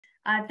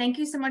Thank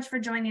you so much for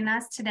joining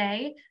us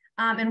today,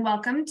 and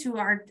welcome to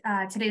our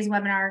today's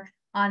webinar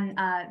on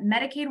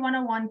Medicaid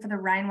 101 for the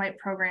Ryan White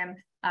program,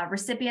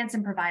 recipients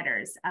and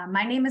providers.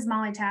 My name is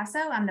Molly Tasso.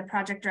 I'm the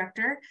project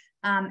director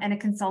and a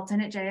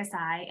consultant at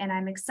JSI, and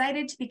I'm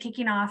excited to be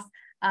kicking off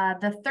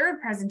the third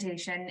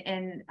presentation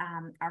in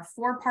our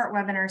four-part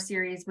webinar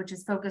series, which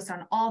is focused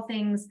on all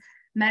things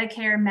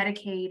Medicare,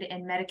 Medicaid,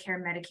 and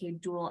Medicare-Medicaid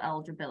dual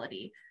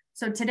eligibility.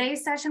 So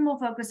today's session will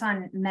focus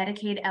on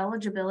Medicaid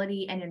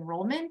eligibility and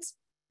enrollment,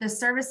 the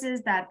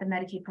services that the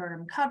Medicaid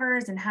program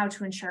covers, and how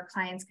to ensure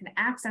clients can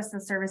access the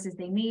services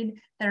they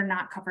need that are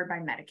not covered by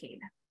Medicaid.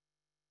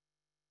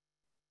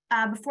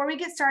 Before we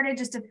get started,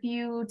 just a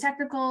few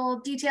technical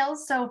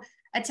details. So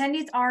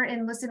attendees are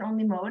in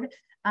listen-only mode,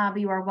 but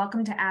you are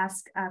welcome to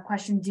ask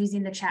questions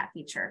using the chat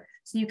feature.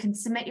 So you can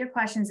submit your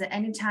questions at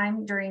any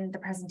time during the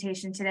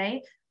presentation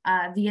today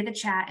via the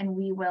chat, and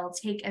we will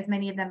take as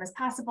many of them as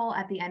possible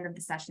at the end of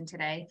the session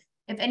today.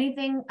 If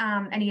anything,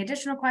 any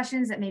additional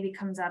questions that maybe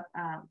comes up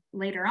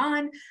later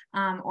on,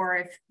 or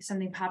if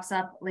something pops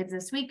up later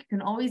this week, you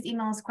can always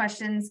email us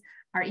questions.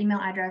 Our email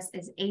address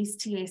is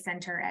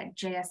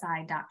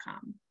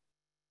acetacenter@jsi.com.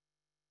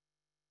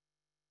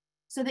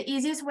 So the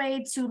easiest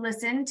way to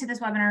listen to this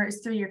webinar is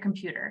through your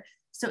computer.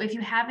 So if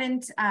you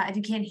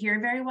can't hear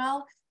very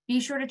well, be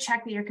sure to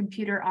check that your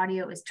computer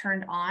audio is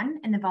turned on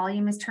and the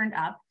volume is turned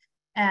up.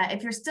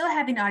 If you're still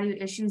having audio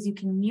issues, you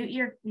can mute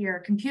your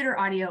computer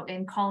audio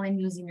and call in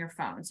using your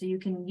phone. So you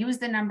can use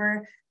the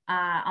number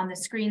on the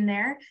screen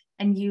there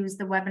and use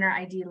the webinar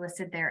ID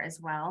listed there as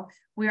well.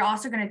 We're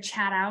also going to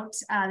chat out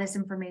this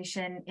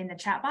information in the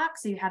chat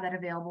box, so you have that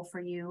available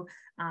for you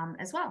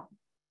as well.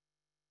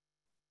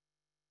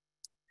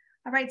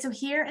 All right, so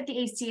here at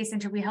the ACA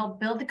Center, we help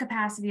build the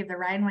capacity of the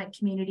Ryan White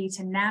community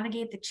to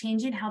navigate the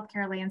changing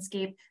healthcare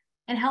landscape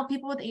and help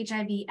people with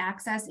HIV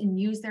access and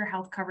use their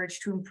health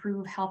coverage to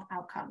improve health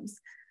outcomes.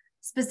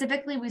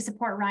 Specifically, we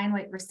support Ryan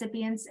White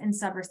recipients and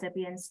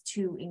subrecipients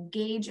to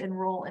engage,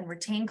 enroll, and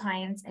retain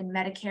clients in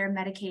Medicare,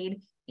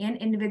 Medicaid, and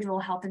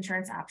individual health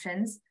insurance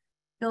options,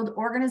 build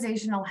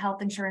organizational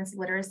health insurance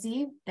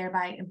literacy,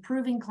 thereby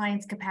improving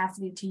clients'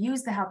 capacity to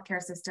use the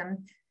healthcare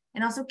system,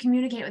 and also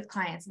communicate with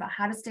clients about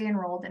how to stay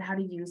enrolled and how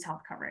to use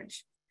health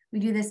coverage. We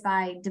do this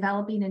by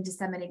developing and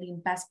disseminating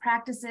best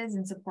practices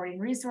and supporting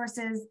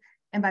resources,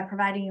 and by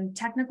providing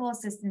technical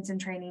assistance and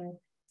training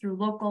through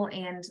national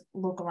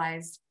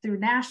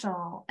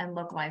and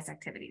localized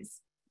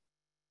activities.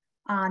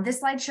 This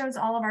slide shows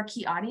all of our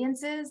key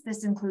audiences.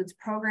 This includes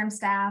program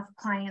staff,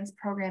 clients,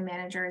 program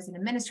managers, and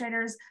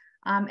administrators,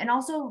 and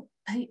also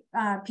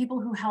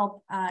people who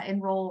help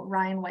enroll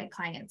Ryan White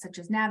clients, such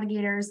as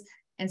navigators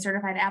and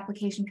certified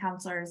application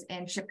counselors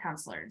and SHIP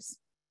counselors.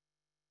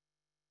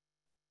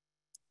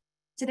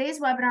 Today's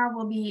webinar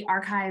will be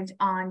archived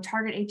on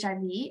Target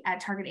HIV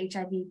at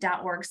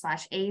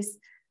targethiv.org/ACE.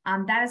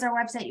 That is our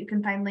website. You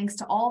can find links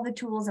to all the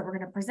tools that we're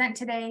going to present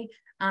today.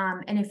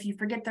 And if you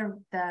forget the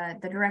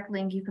direct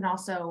link, you can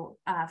also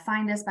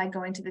find us by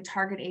going to the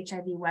Target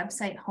HIV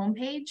website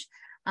homepage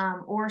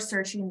or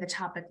searching the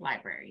topic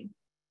library.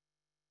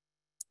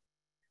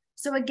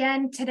 So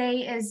again,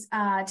 today's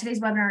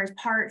webinar is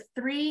part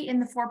 3 in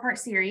the 4-part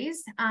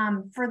series.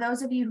 For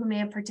those of you who may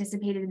have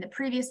participated in the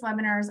previous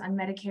webinars on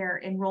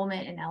Medicare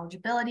enrollment and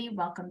eligibility,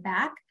 welcome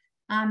back.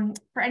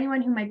 For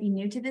anyone who might be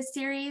new to this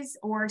series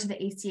or to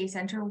the ACA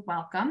Center,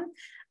 welcome.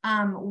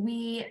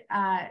 We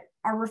are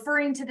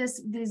referring to these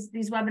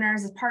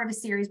webinars as part of a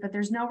series, but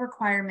there's no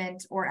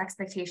requirement or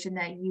expectation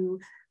that you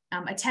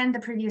attend the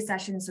previous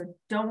sessions, so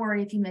don't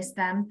worry if you missed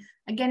them.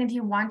 Again, if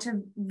you want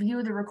to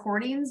view the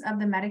recordings of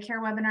the Medicare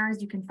webinars,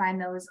 you can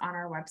find those on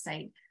our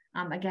website.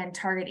 Again,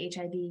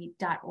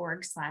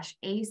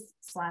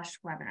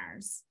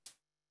 targethiv.org/ACE/webinars.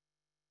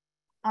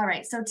 All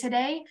right, so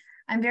today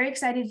I'm very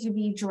excited to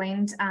be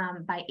joined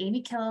by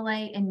Amy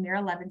Killalay and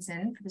Mira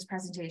Levinson for this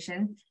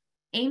presentation.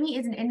 Amy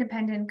is an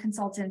independent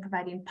consultant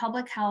providing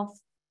public health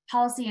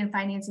policy and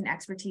financing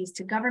expertise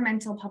to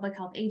governmental public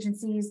health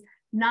agencies,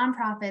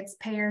 nonprofits,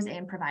 payers,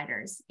 and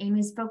providers.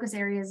 Amy's focus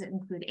areas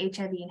include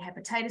HIV and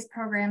hepatitis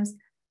programs,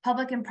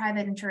 public and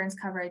private insurance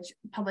coverage,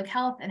 public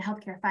health and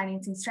healthcare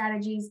financing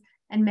strategies,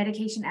 and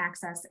medication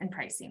access and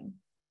pricing.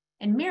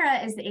 And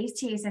Mira is the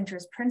ACA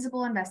Center's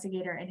principal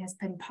investigator and has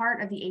been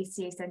part of the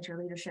ACA Center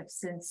leadership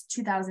since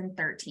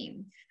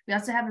 2013. We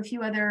also have a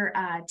few other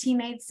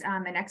teammates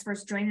and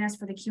experts joining us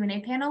for the Q&A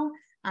panel,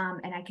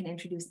 and I can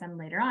introduce them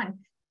later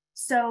on.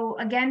 So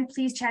again,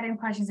 please chat in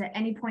questions at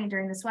any point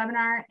during this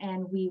webinar,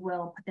 and we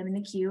will put them in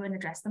the queue and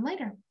address them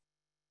later.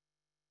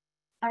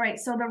 All right,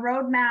 so the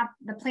roadmap,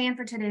 the plan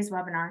for today's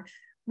webinar,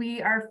 we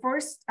are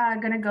first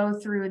going to go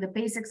through the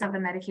basics of the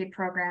Medicaid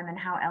program and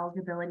how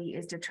eligibility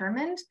is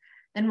determined.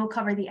 Then we'll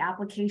cover the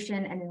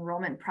application and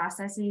enrollment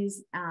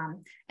processes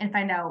and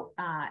find out,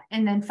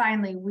 and then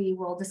finally, we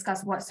will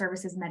discuss what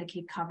services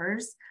Medicaid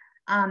covers.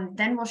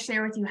 Then we'll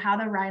share with you how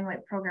the Ryan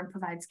White program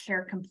provides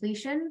care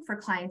completion for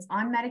clients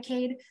on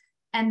Medicaid.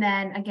 And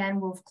then again,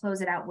 we'll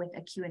close it out with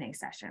a Q&A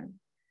session.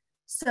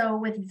 So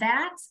with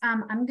that,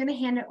 I'm going to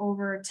hand it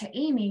over to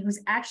Amy, who's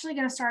actually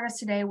going to start us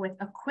today with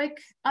a quick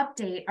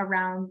update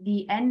around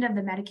the end of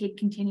the Medicaid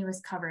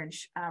continuous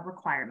coverage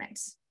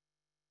requirements.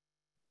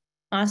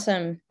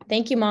 Awesome.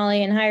 Thank you,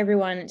 Molly. And hi,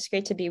 everyone. It's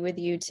great to be with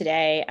you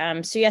today.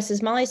 So yes,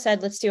 as Molly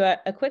said, let's do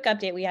a quick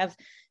update. We have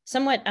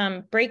somewhat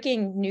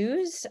breaking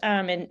news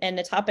and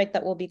a topic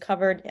that will be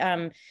covered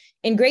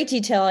in great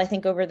detail, I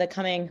think, over the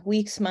coming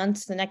weeks,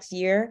 months, the next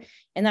year.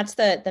 And that's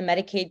the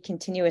Medicaid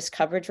continuous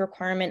coverage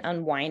requirement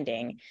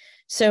unwinding.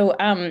 So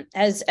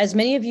as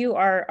many of you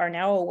are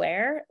now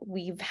aware,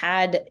 we've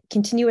had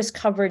continuous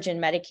coverage in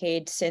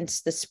Medicaid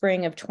since the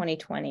spring of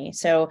 2020.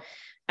 So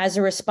as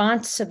a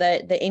response to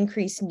the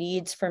increased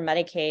needs for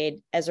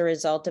Medicaid as a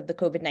result of the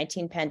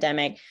COVID-19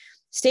 pandemic,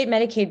 state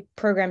Medicaid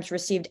programs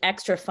received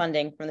extra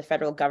funding from the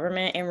federal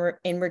government. And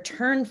in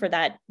return for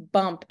that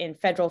bump in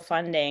federal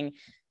funding,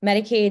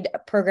 Medicaid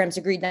programs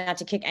agreed not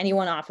to kick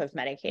anyone off of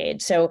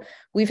Medicaid. So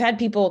we've had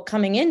people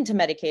coming into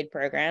Medicaid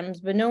programs,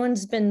 but no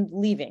one's been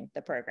leaving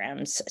the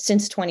programs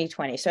since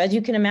 2020. So as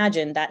you can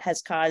imagine, that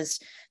has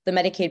caused the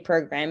Medicaid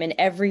program in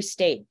every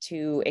state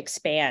to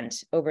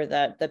expand over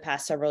the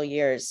past several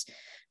years.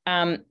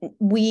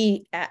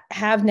 We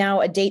have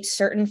now a date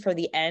certain for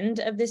the end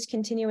of this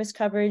continuous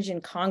coverage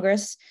in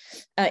Congress.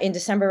 In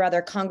December,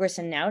 rather, Congress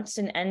announced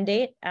an end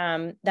date.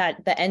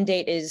 That the end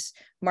date is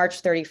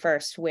March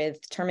 31st,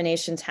 with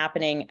terminations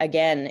happening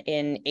again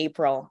in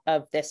April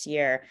of this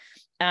year.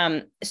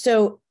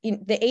 So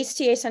the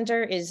ACTA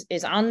Center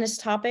is on this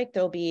topic.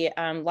 There'll be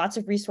lots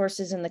of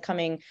resources in the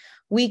coming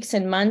weeks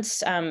and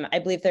months. I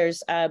believe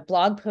there's a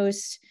blog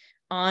post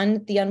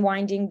on the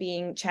unwinding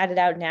being chatted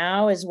out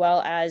now, as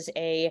well as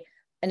an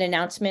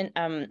announcement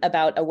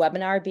about a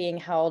webinar being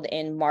held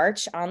in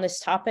March on this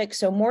topic.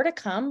 So more to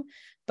come,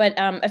 but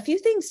a few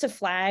things to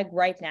flag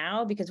right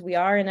now, because we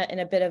are in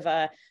a bit of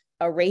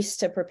a race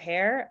to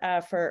prepare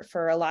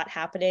for a lot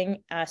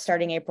happening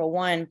starting April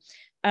 1.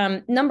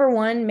 Number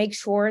one, make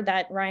sure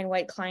that Ryan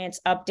White clients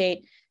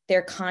update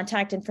their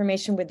contact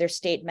information with their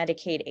state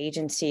Medicaid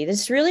agency.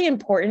 This is really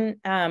important.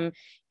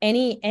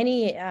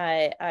 Any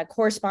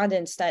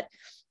correspondence that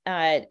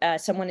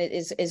someone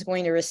is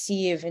going to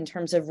receive in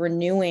terms of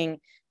renewing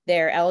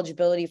their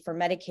eligibility for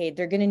Medicaid,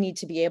 they're going to need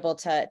to be able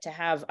to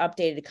have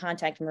updated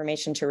contact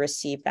information to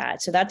receive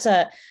that. So that's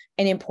an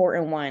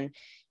important one.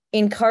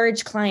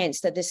 Encourage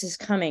clients that this is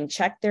coming.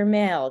 Check their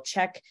mail.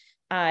 Check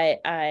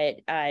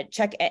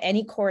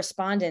any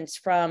correspondence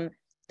from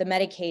the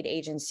Medicaid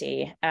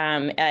agency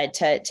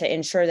to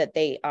ensure that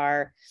they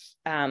are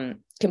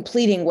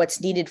completing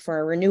what's needed for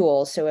a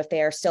renewal. So if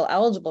they are still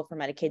eligible for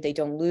Medicaid, they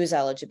don't lose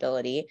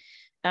eligibility.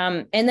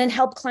 And then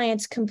help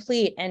clients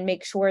complete and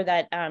make sure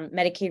that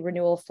Medicaid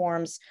renewal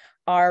forms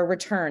are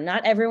returned.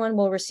 Not everyone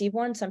will receive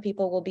one. Some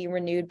people will be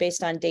renewed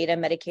based on data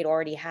Medicaid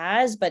already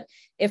has, but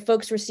if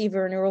folks receive a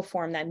renewal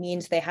form, that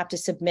means they have to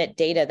submit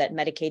data that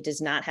Medicaid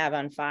does not have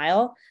on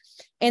file.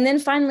 And then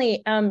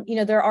finally,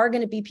 there are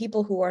going to be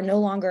people who are no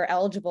longer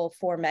eligible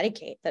for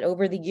Medicaid, that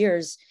over the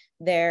years,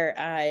 their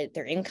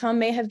income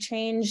may have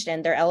changed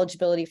and their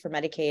eligibility for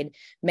Medicaid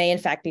may in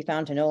fact be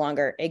found to no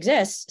longer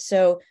exist.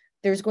 So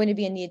there's going to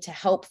be a need to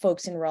help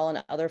folks enroll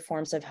in other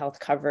forms of health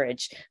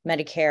coverage,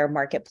 Medicare,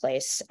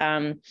 Marketplace.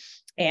 And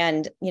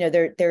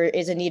there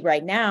is a need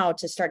right now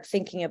to start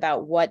thinking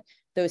about what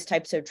those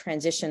types of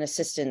transition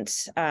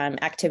assistance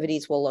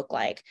activities will look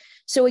like.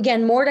 So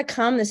again, more to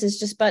come. This is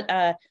just but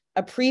a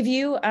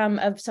preview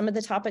of some of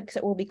the topics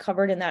that will be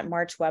covered in that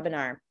March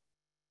webinar.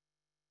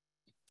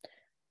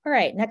 All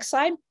right, next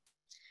slide.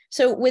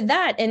 So with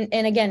that,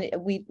 and again,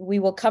 we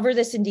will cover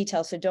this in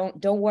detail, so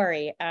don't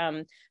worry.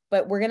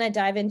 But we're going to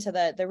dive into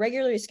the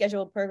regularly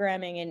scheduled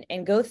programming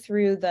and go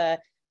through the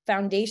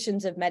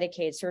foundations of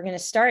Medicaid. So we're going to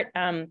start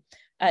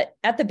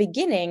at the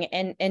beginning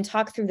and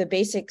talk through the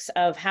basics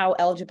of how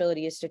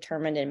eligibility is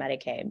determined in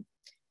Medicaid.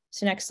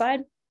 So next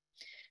slide.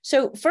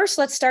 So first,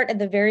 let's start at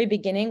the very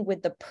beginning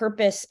with the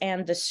purpose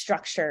and the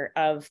structure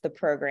of the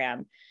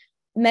program.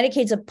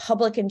 Medicaid's a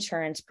public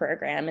insurance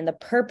program, and the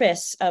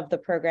purpose of the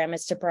program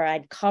is to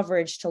provide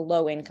coverage to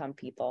low-income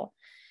people.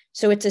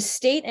 So it's a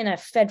state and a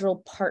federal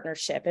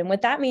partnership. And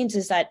what that means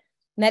is that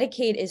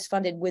Medicaid is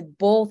funded with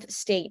both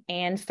state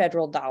and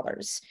federal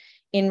dollars.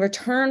 In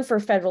return for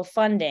federal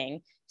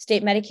funding,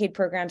 state Medicaid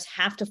programs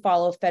have to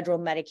follow federal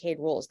Medicaid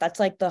rules.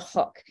 That's like the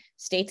hook.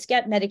 States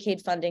get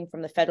Medicaid funding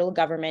from the federal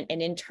government,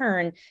 and in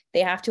turn,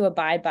 they have to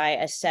abide by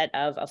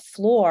a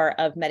floor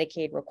of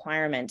Medicaid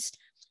requirements.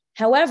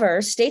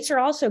 However, states are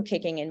also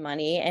kicking in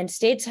money, and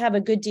states have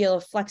a good deal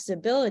of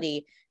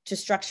flexibility to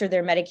structure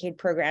their Medicaid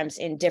programs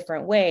in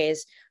different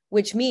ways,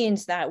 which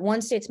means that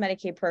one state's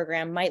Medicaid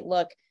program might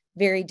look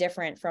very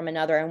different from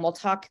another. And we'll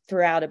talk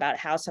throughout about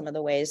how some of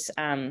the ways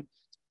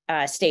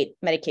state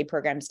Medicaid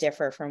programs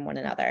differ from one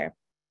another.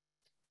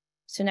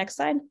 So next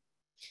slide.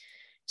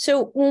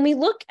 So when we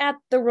look at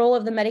the role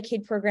of the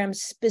Medicaid program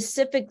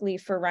specifically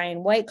for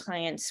Ryan White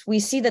clients, we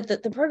see that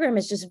the program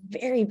is just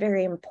very,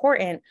 very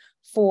important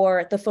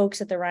for the folks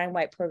that the Ryan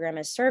White program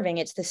is serving.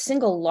 It's the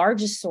single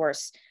largest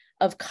source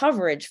of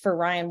coverage for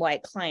Ryan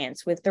White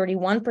clients, with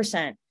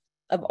 31%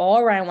 of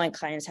all Ryan White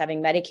clients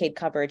having Medicaid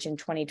coverage in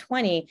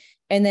 2020,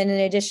 and then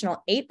an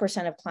additional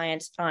 8% of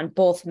clients on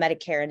both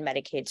Medicare and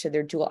Medicaid. So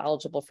they're dual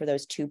eligible for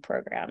those two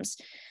programs.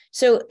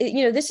 So,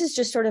 this is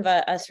just sort of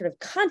a sort of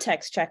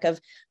context check of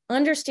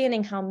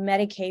understanding how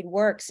Medicaid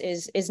works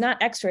is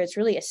not extra, it's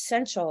really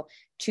essential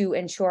to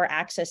ensure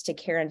access to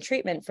care and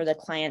treatment for the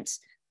clients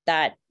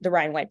that the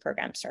Ryan White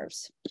program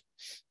serves.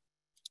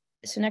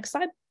 So next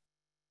slide.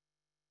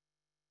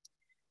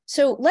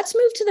 So let's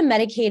move to the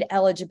Medicaid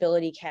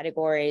eligibility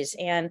categories.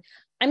 And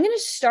I'm going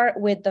to start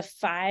with the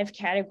 5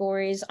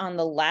 categories on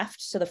the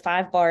left. So the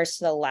 5 bars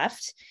to the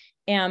left.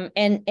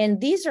 And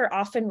these are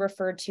often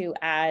referred to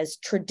as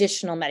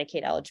traditional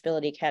Medicaid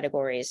eligibility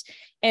categories.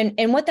 And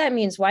what that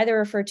means, why they're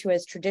referred to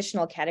as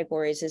traditional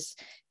categories, is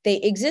they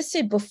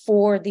existed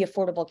before the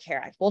Affordable Care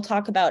Act. We'll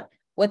talk about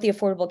what the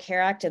Affordable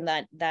Care Act and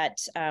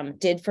that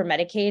did for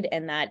Medicaid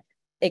and that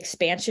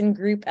expansion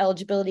group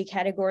eligibility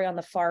category on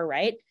the far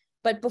right.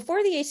 But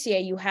before the ACA,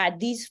 you had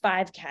these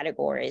 5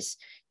 categories.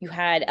 You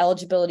had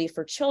eligibility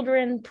for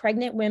children,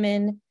 pregnant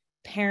women,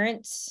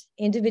 parents,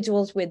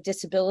 individuals with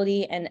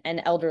disability, and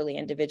elderly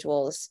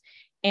individuals.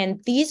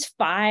 And these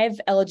 5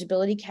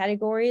 eligibility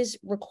categories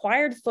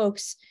required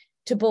folks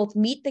to both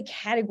meet the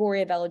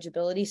category of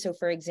eligibility. So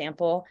for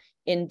example,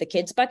 in the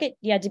kids bucket,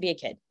 you had to be a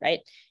kid,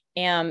 right?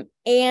 And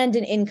an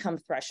income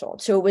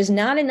threshold. So it was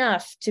not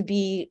enough to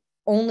be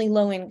only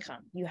low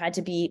income. You had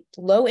to be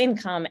low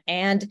income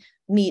and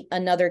meet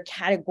another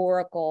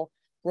categorical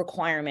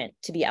requirement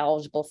to be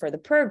eligible for the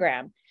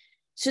program.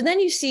 So then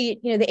you see,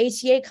 the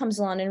ACA comes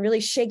along and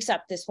really shakes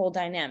up this whole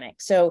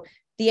dynamic. So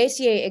the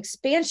ACA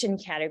expansion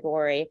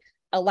category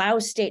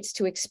allows states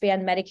to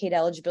expand Medicaid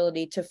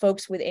eligibility to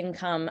folks with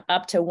income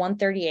up to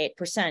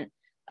 138%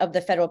 of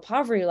the federal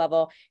poverty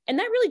level. And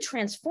that really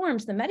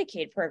transforms the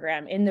Medicaid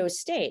program in those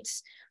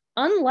states.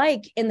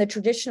 Unlike in the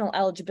traditional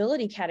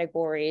eligibility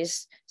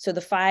categories, so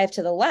the 5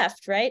 to the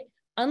left, right?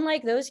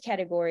 Unlike those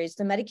categories,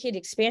 the Medicaid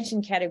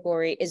expansion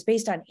category is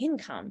based on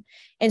income.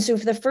 And so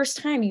for the first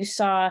time, you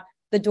saw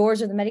the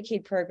doors of the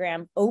Medicaid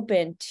program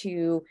open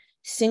to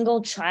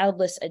single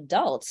childless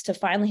adults to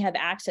finally have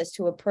access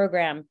to a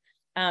program.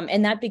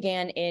 And that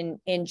began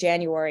in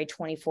January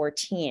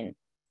 2014.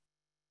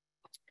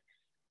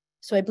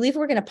 So I believe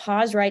we're going to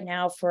pause right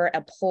now for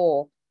a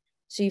poll.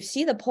 So you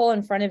see the poll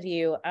in front of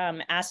you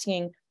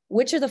asking,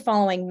 which of the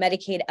following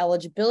Medicaid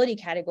eligibility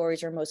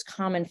categories are most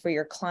common for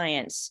your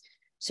clients?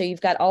 So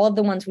you've got all of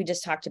the ones we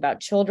just talked about: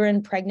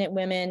 children, pregnant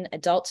women,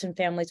 adults and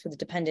families with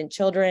dependent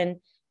children,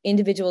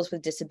 individuals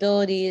with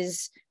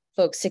disabilities,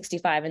 folks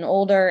 65 and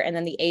older, and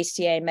then the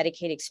ACA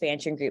Medicaid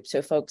expansion group,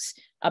 so folks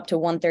up to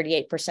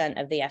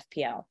 138% of the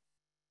FPL.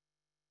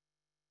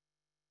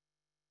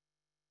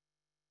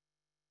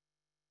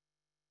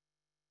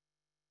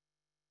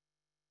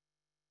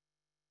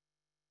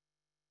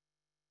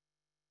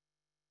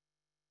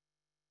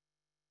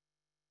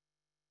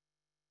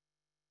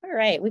 All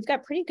right, we've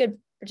got pretty good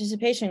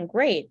participation.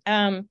 Great.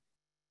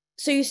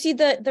 So you see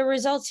the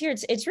results here.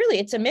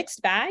 It's a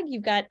mixed bag.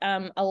 You've got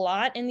a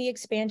lot in the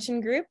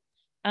expansion group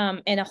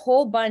and a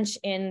whole bunch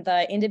in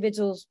the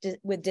individuals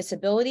with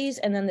disabilities,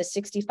 and then the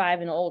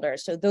 65 and older.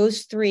 So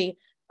those 3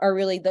 are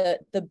really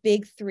the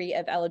big 3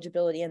 of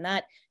eligibility, and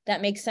that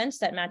makes sense.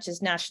 That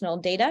matches national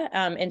data.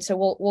 And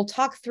so we'll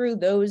talk through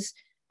those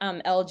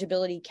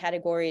eligibility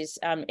categories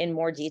in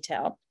more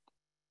detail.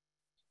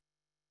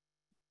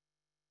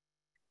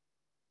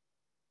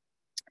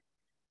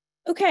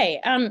 Okay,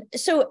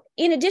 so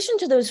in addition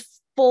to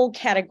those full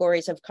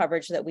categories of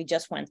coverage that we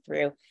just went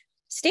through,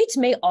 states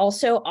may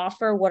also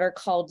offer what are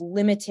called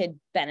limited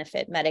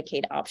benefit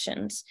Medicaid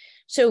options.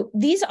 So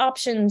these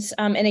options,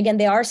 and again,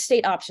 they are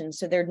state options,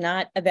 so they're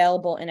not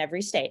available in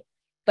every state,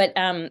 but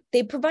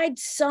they provide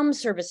some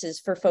services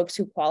for folks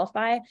who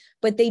qualify,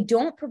 but they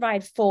don't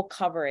provide full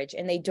coverage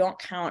and they don't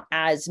count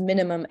as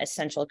minimum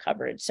essential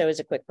coverage. So as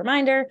a quick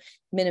reminder,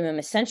 minimum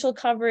essential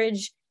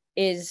coverage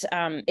is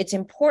it's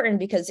important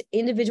because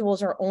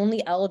individuals are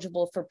only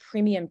eligible for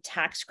premium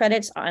tax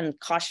credits on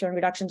cost sharing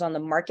reductions on the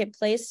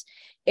marketplace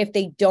if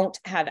they don't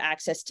have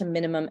access to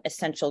minimum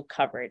essential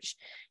coverage.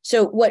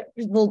 So what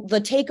the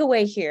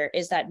takeaway here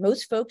is that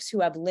most folks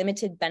who have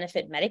limited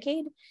benefit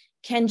Medicaid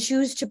can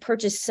choose to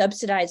purchase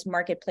subsidized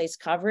marketplace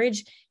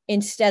coverage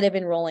instead of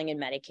enrolling in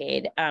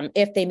Medicaid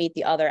if they meet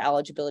the other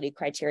eligibility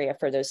criteria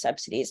for those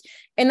subsidies.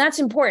 And that's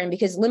important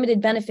because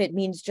limited benefit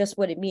means just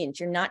what it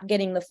means. You're not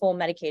getting the full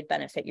Medicaid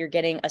benefit. You're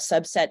getting a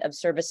subset of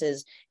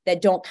services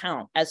that don't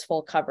count as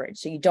full coverage.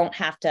 So you don't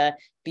have to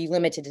be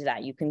limited to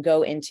that. You can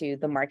go into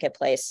the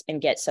marketplace and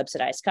get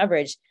subsidized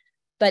coverage.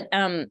 But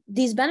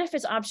these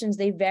benefits options,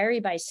 they vary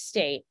by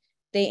state.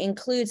 They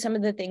include some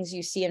of the things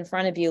you see in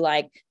front of you,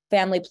 like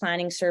family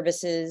planning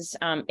services,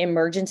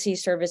 emergency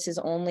services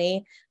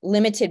only,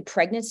 limited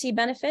pregnancy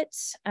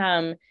benefits.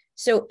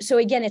 So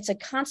again, it's a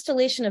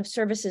constellation of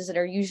services that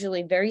are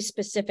usually very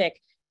specific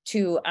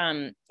to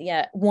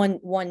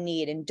one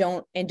need and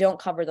don't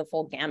cover the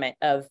full gamut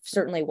of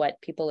certainly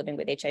what people living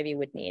with HIV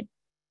would need.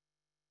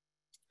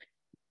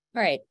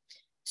 All right.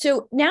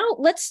 So now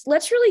let's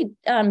really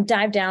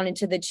dive down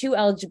into the two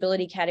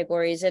eligibility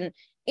categories, and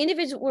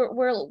individual.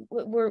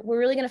 We're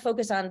really going to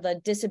focus on the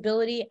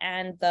disability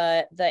and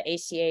the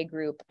ACA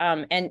group,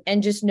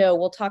 and just know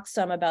we'll talk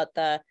some about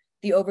the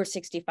over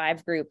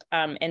 65 group,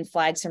 and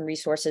flag some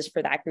resources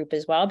for that group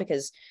as well,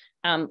 because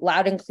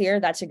loud and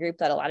clear, that's a group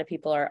that a lot of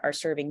people are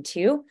serving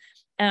too.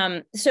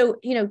 So,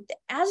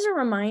 as a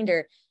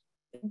reminder,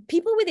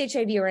 people with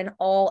HIV are in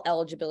all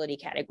eligibility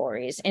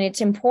categories, and it's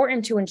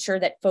important to ensure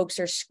that folks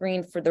are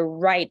screened for the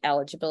right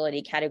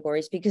eligibility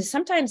categories, because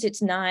sometimes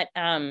it's not,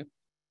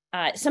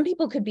 some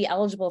people could be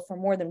eligible for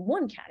more than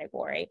one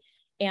category.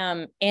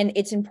 And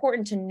it's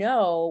important to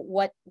know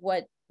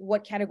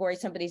what category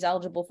somebody's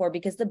eligible for,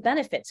 because the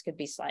benefits could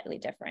be slightly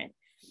different.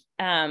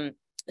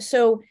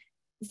 So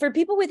for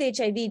people with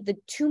HIV, the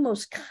two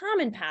most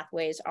common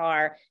pathways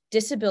are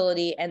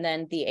disability and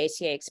then the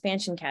ACA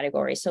expansion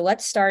category. So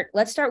let's start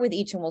with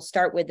each, and we'll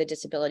start with the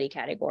disability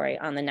category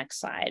on the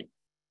next slide.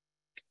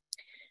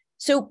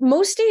 So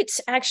most states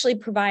actually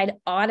provide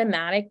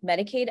automatic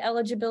Medicaid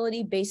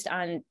eligibility based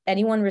on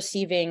anyone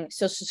receiving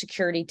Social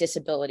Security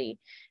disability.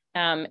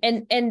 And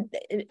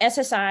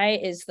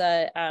SSI is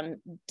the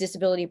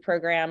disability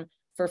program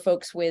for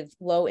folks with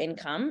low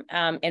income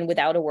and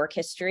without a work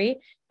history.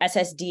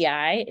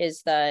 SSDI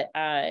is the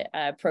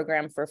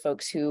program for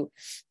folks who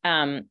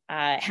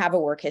have a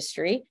work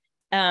history.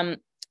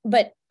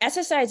 But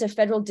SSI is a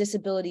federal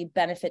disability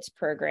benefits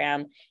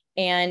program,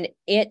 and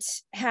it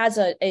has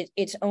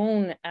its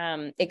own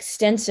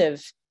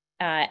extensive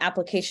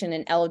application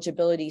and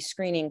eligibility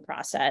screening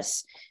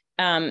process.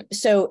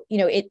 So,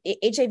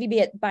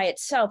 HIV by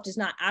itself does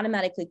not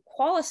automatically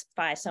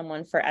qualify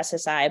someone for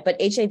SSI,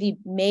 but HIV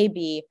may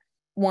be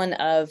one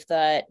of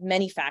the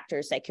many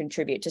factors that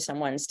contribute to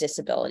someone's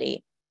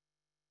disability.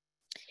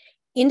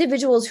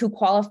 Individuals who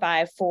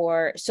qualify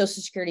for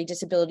Social Security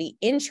disability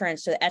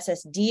insurance, so the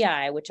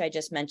SSDI, which I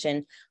just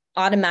mentioned,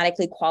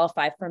 automatically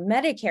qualify for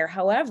Medicare.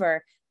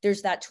 However,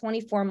 there's that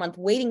 24-month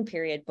waiting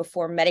period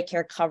before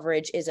Medicare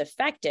coverage is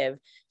effective.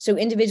 So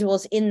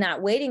individuals in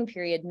that waiting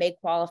period may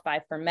qualify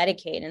for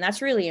Medicaid. And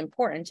that's really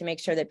important to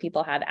make sure that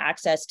people have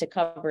access to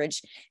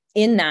coverage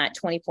in that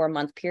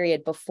 24-month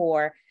period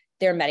before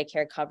their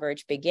Medicare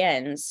coverage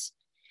begins.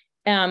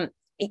 The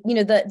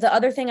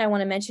other thing I want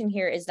to mention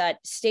here is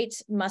that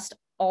states must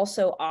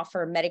also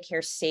offer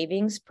Medicare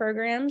savings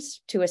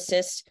programs to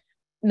assist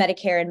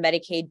Medicare and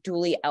Medicaid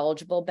dually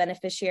eligible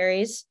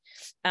beneficiaries,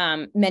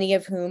 many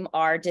of whom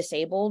are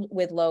disabled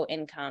with low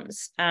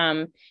incomes.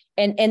 And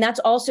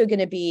that's also going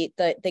to be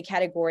the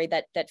category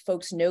that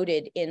folks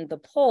noted in the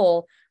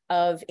poll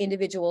of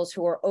individuals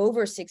who are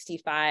over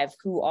 65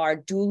 who are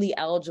dually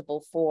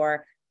eligible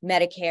for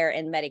Medicare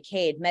and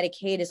Medicaid.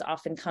 Medicaid is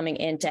often coming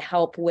in to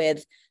help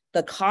with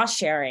the cost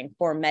sharing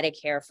for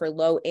Medicare for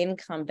low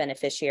income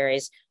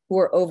beneficiaries who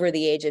are over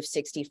the age of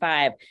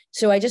 65.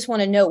 So I just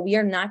want to note, we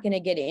are not going to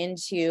get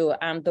into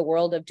the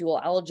world of dual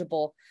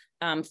eligible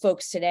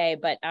folks today,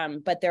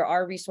 but there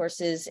are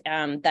resources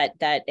and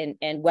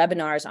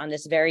webinars on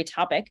this very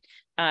topic.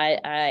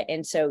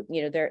 And so,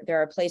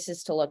 there are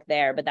places to look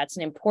there, but that's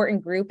an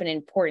important group, an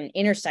important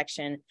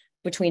intersection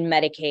between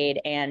Medicaid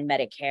and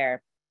Medicare.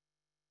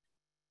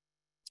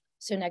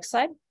 So next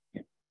slide.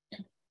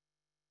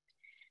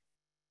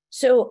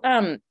 So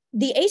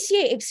the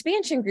ACA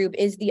expansion group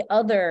is the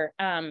other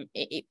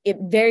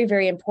very,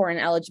 very important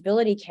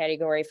eligibility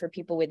category for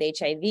people with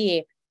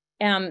HIV.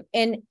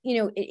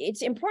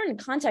 It's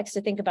important context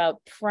to think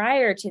about.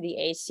 Prior to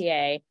the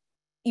ACA,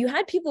 you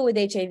had people with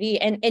HIV,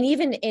 and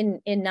even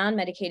in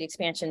non-Medicaid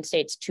expansion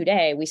states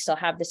today, we still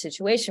have the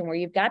situation where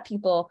you've got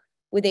people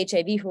with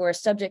HIV who are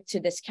subject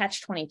to this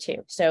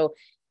catch-22. So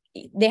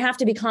they have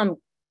to become,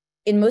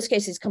 in most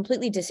cases,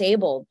 completely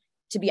disabled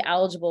to be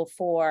eligible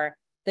for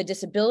the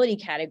disability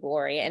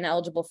category and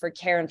eligible for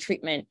care and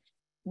treatment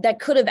that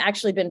could have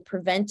actually been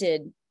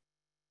prevented,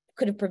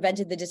 could have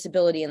prevented the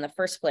disability in the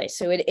first place.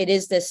 So it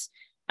is this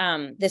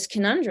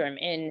conundrum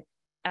in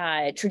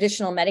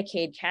traditional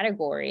Medicaid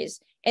categories.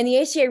 And the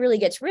ACA really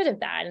gets rid of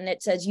that. And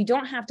it says you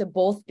don't have to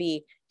both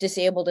be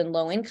disabled and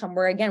low income,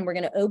 where again, we're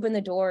going to open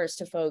the doors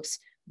to folks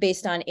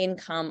based on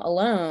income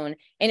alone.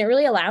 And it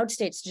really allowed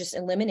states to just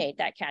eliminate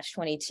that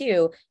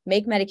catch-22,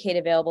 make Medicaid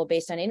available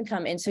based on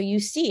income. And so you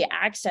see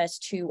access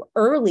to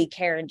early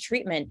care and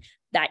treatment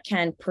that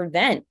can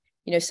prevent,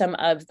 some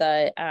of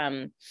the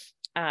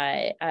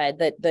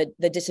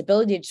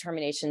disability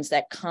determinations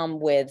that come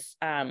with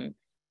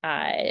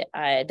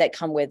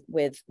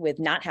with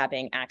not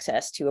having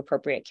access to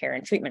appropriate care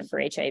and treatment for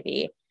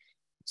HIV.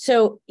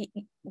 So,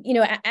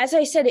 as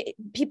I said,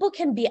 people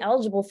can be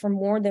eligible for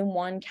more than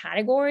one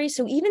category.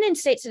 So even in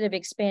states that have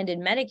expanded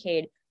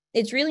Medicaid,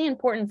 it's really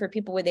important for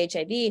people with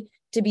HIV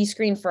to be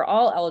screened for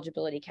all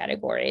eligibility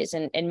categories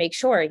and make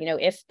sure,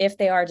 if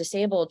they are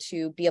disabled,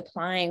 to be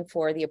applying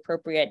for the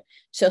appropriate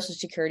Social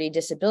Security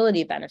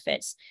disability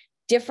benefits.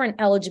 Different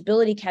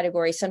eligibility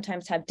categories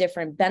sometimes have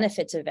different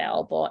benefits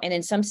available. And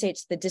in some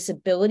states, the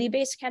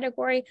disability-based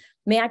category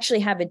may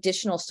actually have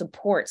additional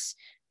supports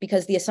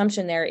because the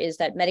assumption there is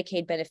that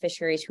Medicaid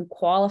beneficiaries who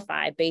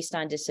qualify based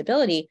on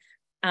disability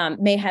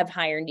may have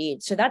higher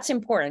needs. So that's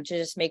important to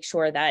just make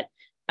sure that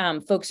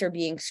folks are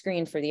being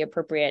screened for the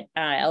appropriate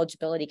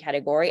eligibility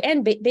category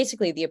and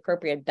basically the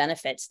appropriate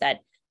benefits that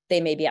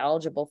they may be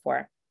eligible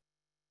for.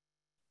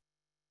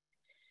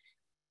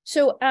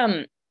 So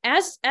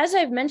as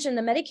I've mentioned,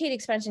 the Medicaid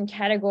expansion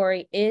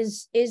category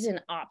is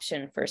an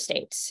option for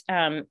states.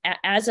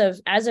 As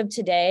of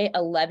today,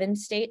 11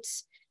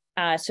 states,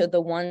 so the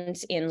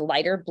ones in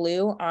lighter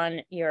blue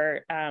on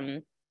your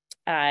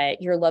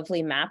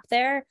lovely map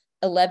there,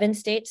 11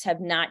 states have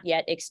not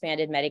yet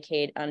expanded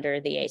Medicaid under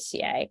the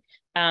ACA.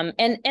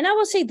 And I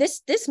will say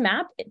this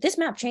map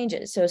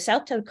changes. So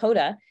South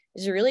Dakota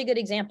is a really good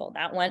example.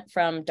 That went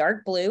from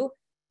dark blue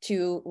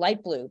to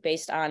light blue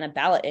based on a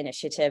ballot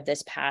initiative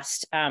this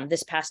past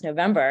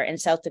November,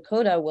 and South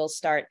Dakota will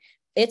start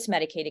its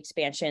Medicaid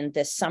expansion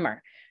this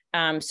summer.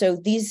 So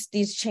these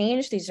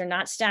change, these are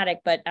not static,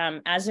 but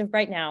as of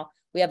right now,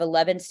 we have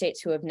 11 states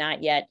who have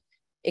not yet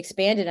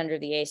expanded under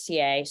the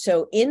ACA.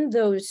 So in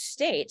those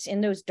states,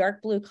 in those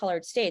dark blue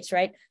colored states,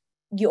 right,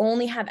 you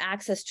only have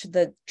access to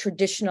the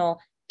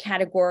traditional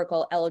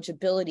categorical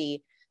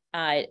eligibility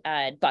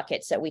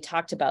buckets that we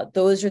talked about.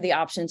 Those are the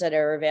options that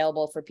are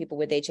available for people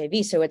with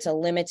HIV. So it's a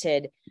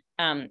limited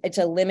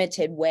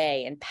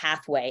way and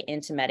pathway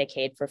into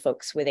Medicaid for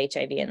folks with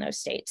HIV in those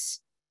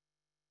states.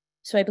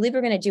 So I believe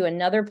we're going to do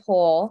another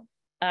poll.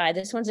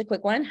 This one's a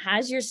quick one.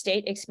 Has your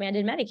state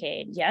expanded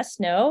Medicaid? Yes,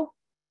 no,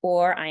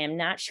 or I am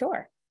not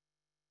sure.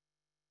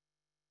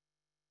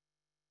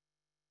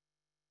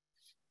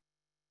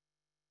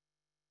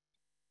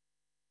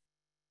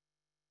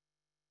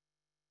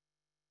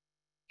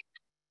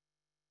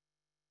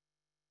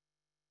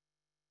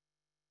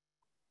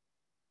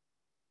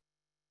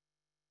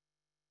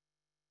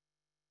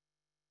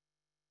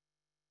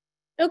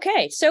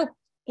 Okay, so,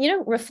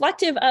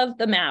 reflective of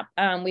the map,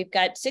 we've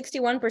got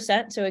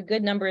 61%, so a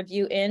good number of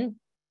you in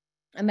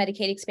a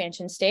Medicaid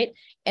expansion state,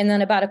 and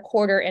then about a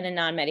quarter in a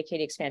non-Medicaid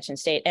expansion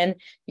state. And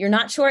you're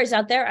not sure is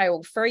out there, I will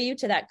refer you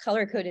to that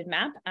color-coded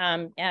map.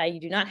 You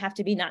do not have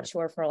to be not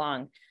sure for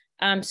long.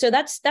 So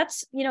that's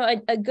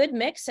a good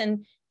mix.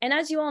 And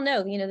as you all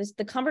know,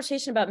 the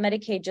conversation about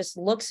Medicaid just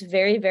looks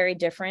very, very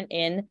different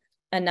in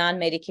a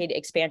non-Medicaid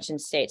expansion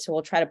state. So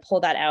we'll try to pull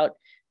that out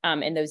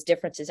and those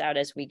differences out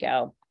as we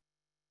go.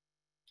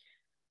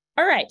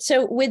 All right,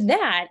 so with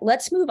that,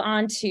 let's move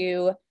on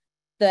to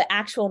the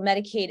actual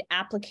Medicaid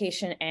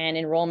application and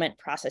enrollment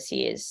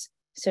processes.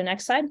 So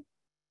next slide.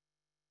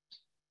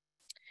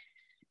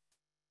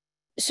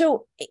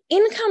 So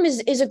income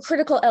is a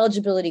critical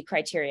eligibility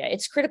criteria.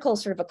 It's critical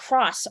sort of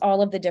across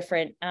all of the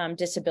different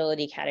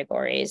disability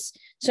categories.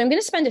 So I'm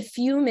going to spend a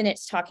few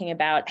minutes talking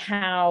about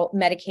how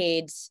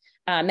Medicaid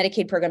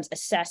programs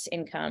assess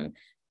income.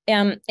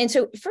 And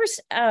so first,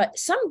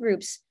 some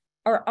groups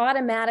are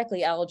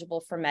automatically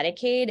eligible for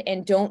Medicaid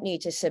and don't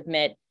need to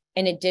submit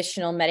an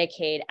additional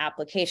Medicaid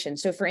application.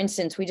 So for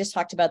instance, we just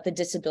talked about the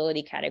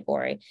disability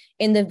category.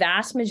 In the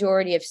vast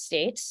majority of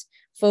states,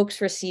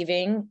 folks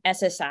receiving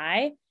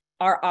SSI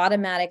are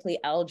automatically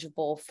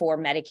eligible for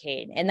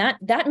Medicaid. And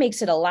that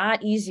makes it a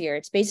lot easier.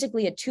 It's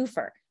basically a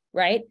twofer,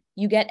 right?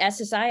 You get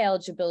SSI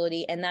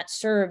eligibility and that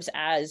serves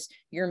as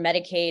your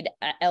Medicaid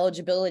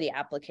eligibility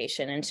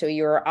application. And so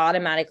you're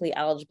automatically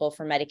eligible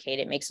for Medicaid.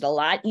 It makes it a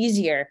lot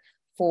easier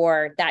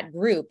for that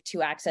group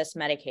to access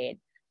Medicaid.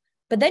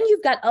 But then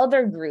you've got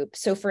other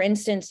groups. So for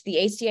instance,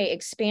 the ACA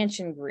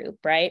expansion group,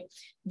 right?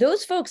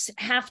 Those folks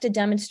have to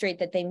demonstrate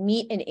that they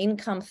meet an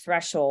income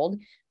threshold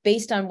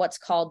based on what's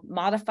called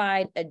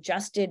modified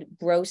adjusted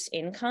gross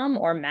income,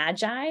 or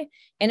MAGI.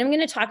 And I'm going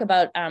to talk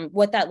about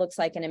what that looks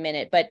like in a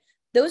minute. But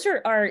those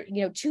are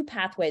two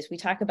pathways. We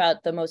talk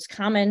about the most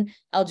common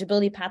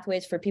eligibility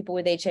pathways for people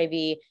with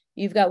HIV.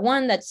 You've got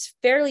one that's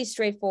fairly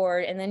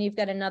straightforward, and then you've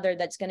got another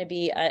that's going to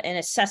be an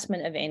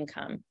assessment of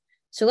income.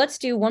 So let's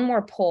do one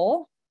more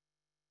poll.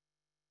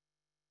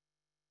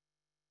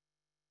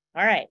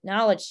 All right,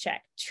 knowledge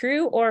check.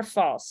 True or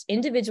false?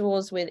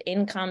 Individuals with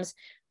incomes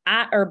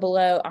at or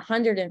below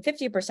 150%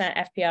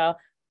 FPL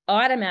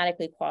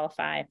automatically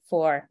qualify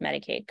for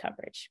Medicaid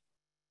coverage.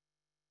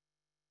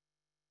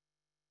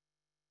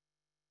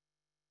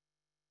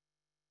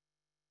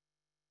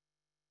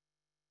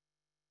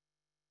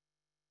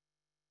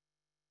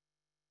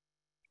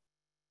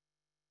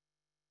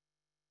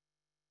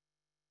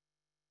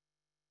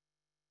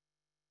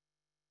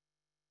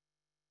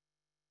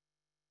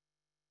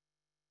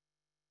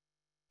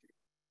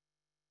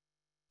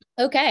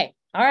 Okay,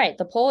 all right,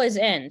 the poll is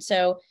in.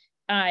 So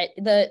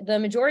the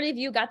majority of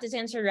you got this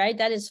answer right.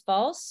 That is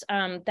false.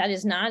 That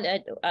is not,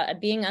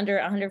 being under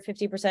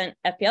 150%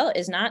 FPL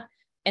is not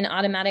an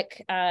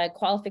automatic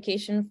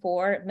qualification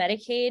for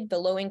Medicaid. The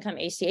low income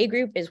ACA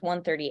group is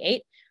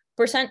 138%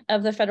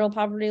 of the federal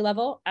poverty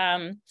level.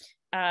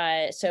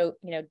 So,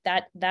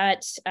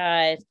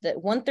 the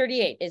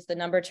 138 is the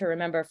number to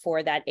remember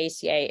for that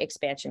ACA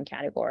expansion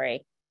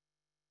category.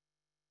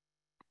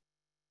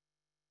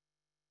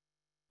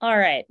 All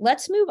right,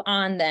 let's move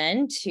on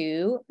then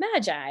to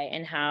MAGI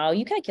and how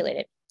you calculate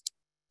it.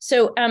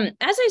 So as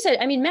I said,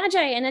 I mean, Magi,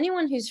 and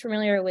anyone who's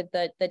familiar with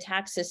the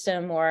tax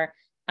system, or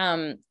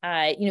anyone who's familiar with the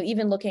tax system, or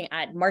even looking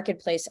at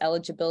marketplace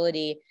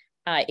eligibility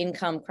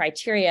income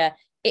criteria,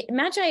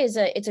 Magi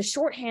it's a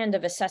shorthand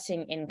of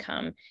assessing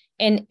income,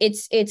 and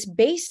it's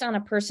based on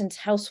a person's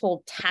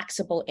household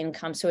taxable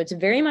income. So it's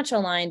very much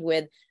aligned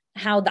with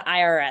how the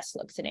IRS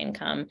looks at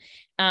income.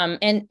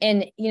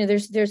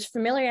 There's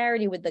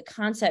familiarity with the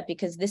concept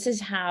because this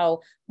is how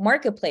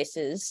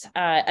marketplaces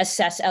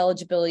assess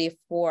eligibility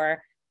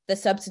for the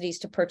subsidies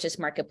to purchase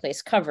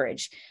marketplace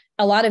coverage.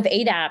 A lot of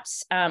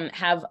ADAPs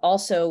have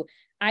also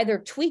either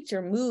tweaked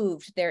or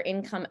moved their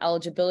income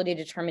eligibility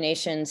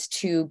determinations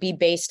to be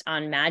based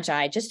on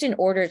Magi, just in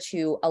order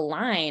to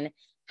align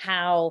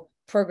how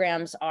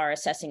programs are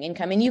assessing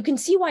income. And you can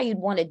see why you'd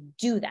want to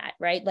do that,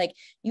 right? Like,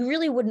 you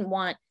really wouldn't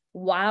want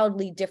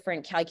wildly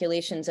different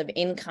calculations of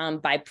income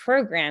by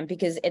program,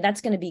 because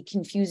that's going to be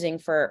confusing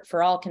for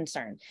all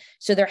concerned.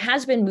 So there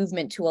has been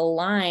movement to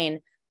align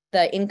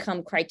the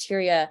income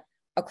criteria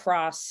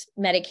across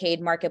Medicaid,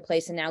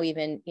 marketplace, and now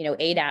even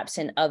ADAPs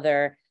and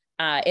other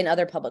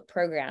public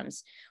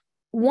programs.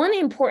 One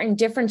important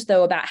difference,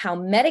 though, about how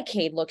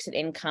Medicaid looks at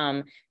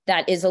income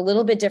that is a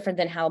little bit different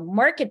than how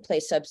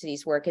marketplace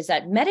subsidies work is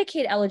that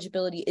Medicaid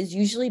eligibility is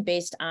usually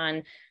based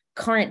on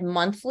current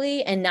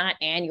monthly and not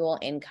annual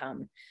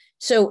income.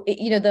 So,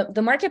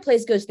 the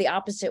marketplace goes the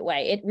opposite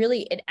way.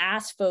 It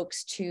asks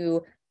folks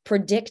to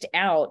predict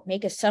out,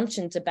 make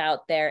assumptions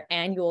about their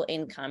annual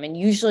income, and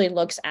usually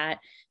looks at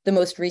the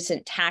most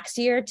recent tax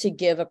year to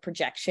give a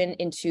projection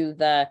into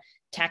the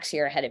tax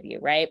year ahead of you,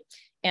 right?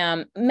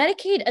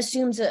 Medicaid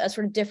assumes a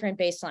sort of different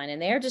baseline,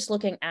 and they're just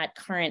looking at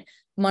current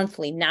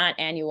monthly, not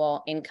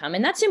annual income.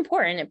 And that's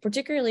important, and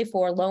particularly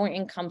for lower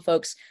income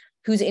folks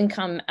whose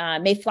income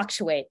may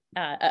fluctuate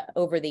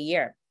over the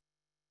year.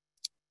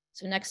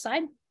 So next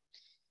slide.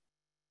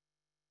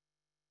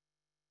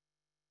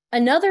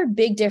 Another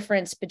big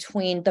difference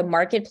between the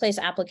marketplace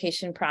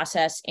application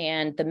process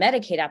and the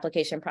Medicaid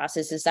application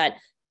process is that,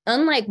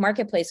 unlike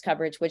marketplace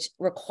coverage, which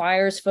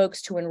requires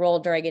folks to enroll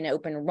during an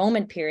open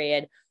enrollment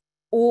period,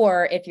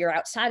 or if you're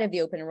outside of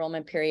the open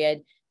enrollment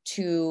period,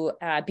 to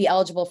be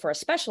eligible for a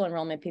special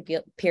enrollment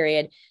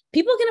period,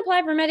 people can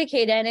apply for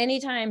Medicaid at any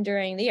time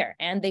during the year,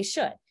 and they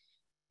should.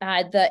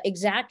 The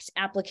exact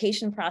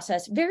application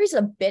process varies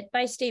a bit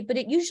by state, but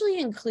it usually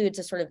includes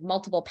a sort of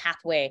multiple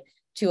pathway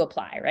to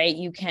apply, right?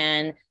 You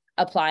can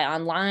apply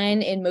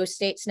online in most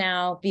states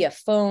now, via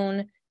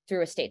phone,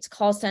 through a state's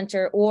call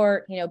center,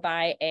 or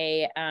by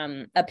a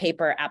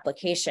paper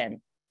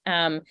application.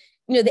 The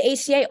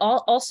ACA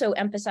also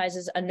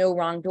emphasizes a no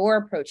wrong door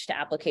approach to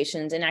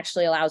applications, and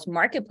actually allows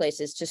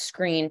marketplaces to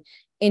screen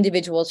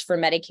individuals for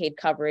Medicaid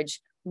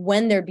coverage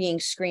when they're being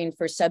screened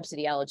for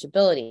subsidy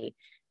eligibility.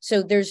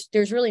 So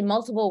there's really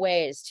multiple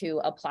ways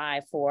to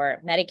apply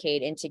for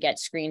Medicaid and to get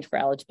screened for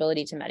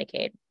eligibility to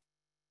Medicaid.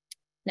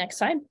 Next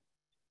slide.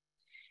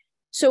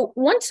 So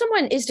once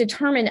someone is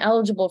determined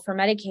eligible for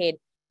Medicaid,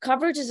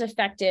 coverage is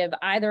effective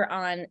either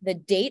on the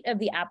date of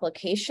the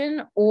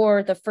application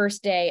or the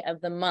first day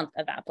of the month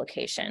of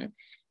application.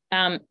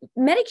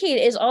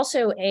 Medicaid is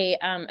also a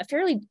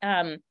fairly,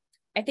 I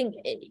think,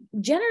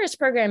 generous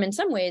program in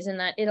some ways, in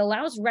that it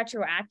allows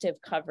retroactive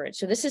coverage.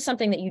 So this is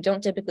something that you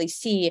don't typically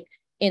see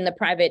in the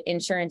private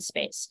insurance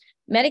space.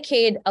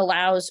 Medicaid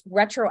allows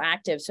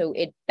retroactive, so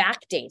it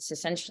backdates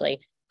essentially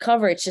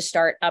coverage to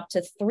start up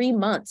to 3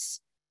 months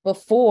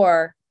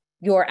before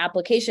your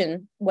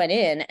application went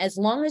in, as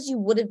long as you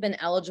would have been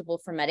eligible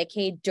for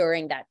Medicaid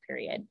during that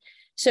period.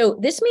 So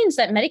this means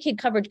that Medicaid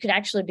coverage could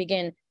actually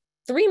begin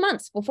 3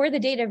 months before the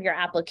date of your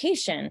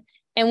application.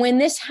 And when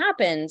this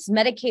happens,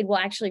 Medicaid will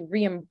actually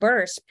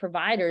reimburse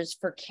providers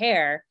for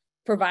care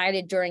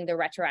provided during the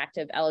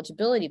retroactive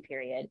eligibility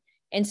period.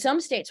 And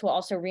some states will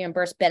also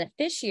reimburse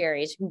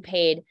beneficiaries who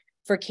paid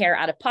for care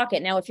out of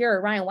pocket. Now, if you're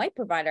a Ryan White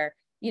provider,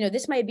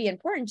 this might be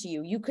important to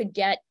you. You could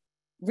get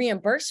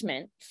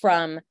reimbursement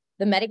from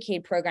the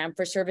Medicaid program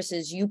for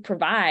services you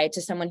provide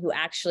to someone who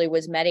actually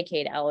was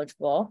Medicaid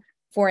eligible.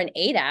 For an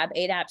ADAP,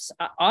 ADAPs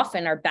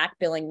often are back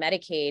billing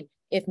Medicaid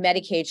if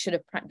Medicaid should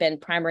have been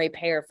primary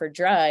payer for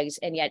drugs,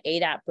 and yet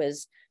ADAP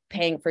was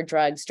paying for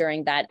drugs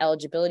during that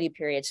eligibility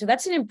period. So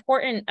that's an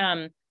important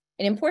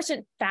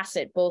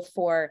facet, both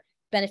for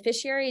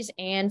beneficiaries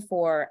and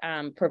for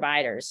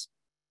providers.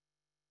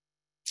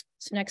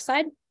 So next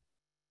slide.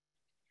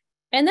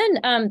 And then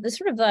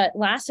the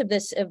last of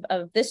this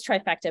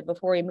trifecta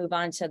before we move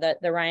on to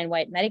the Ryan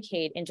White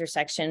Medicaid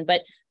intersection.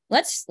 But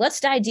let's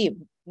dive deep.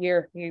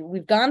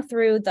 We've gone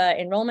through the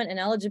enrollment and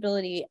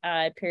eligibility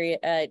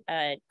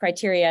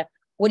criteria.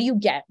 What do you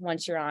get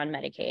once you're on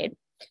Medicaid?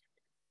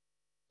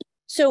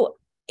 So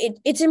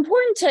it's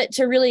important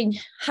to really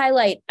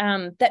highlight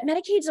that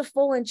Medicaid's a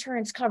full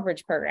insurance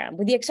coverage program,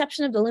 with the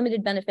exception of the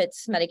limited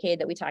benefits Medicaid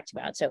that we talked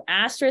about. So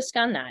asterisk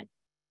on that.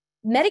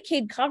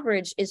 Medicaid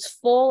coverage is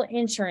full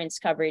insurance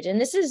coverage. And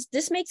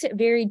this makes it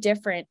very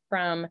different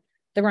from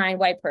the Ryan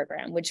White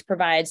program, which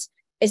provides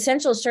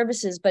essential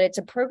services, but it's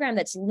a program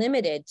that's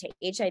limited to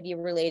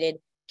HIV-related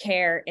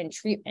care, and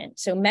treatment.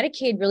 So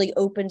Medicaid really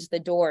opens the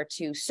door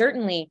to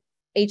certainly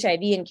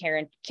HIV and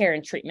care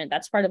and treatment.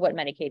 That's part of what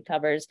Medicaid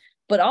covers,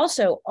 but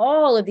also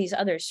all of these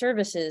other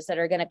services that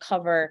are going to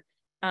cover,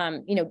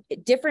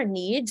 different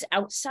needs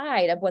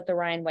outside of what the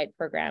Ryan White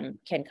program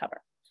can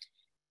cover.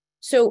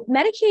 So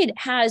Medicaid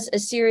has a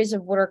series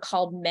of what are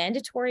called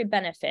mandatory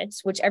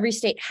benefits, which every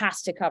state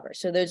has to cover.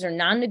 So those are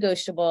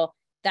non-negotiable.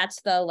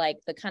 That's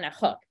the kind of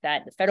hook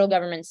that the federal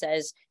government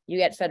says, you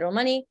get federal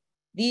money.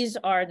 These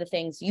are the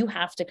things you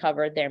have to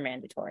cover. They're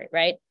mandatory,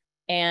 right?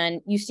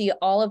 And you see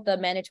all of the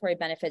mandatory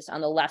benefits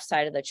on the left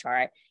side of the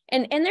chart.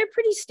 And they're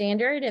pretty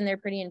standard and they're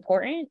pretty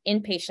important.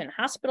 Inpatient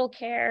hospital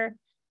care,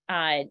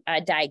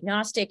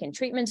 diagnostic and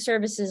treatment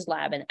services,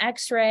 lab and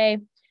x-ray.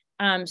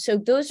 So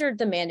those are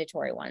the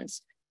mandatory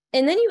ones.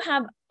 And then you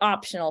have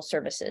optional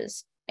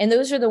services. And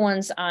those are the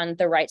ones on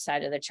the right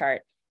side of the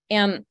chart.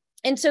 And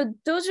so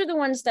those are the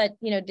ones that,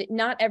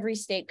 not every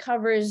state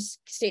covers.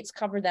 States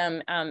cover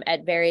them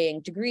at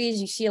varying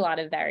degrees. You see a lot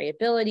of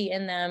variability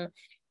in them.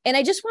 And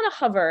I just want to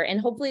hover,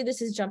 and hopefully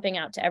this is jumping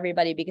out to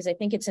everybody because I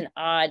think it's an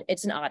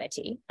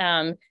oddity,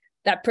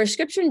 that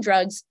prescription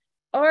drugs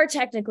are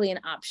technically an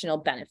optional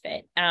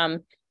benefit.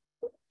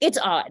 It's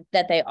odd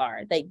that they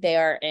are. They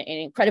are an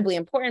incredibly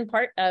important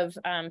part of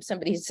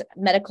somebody's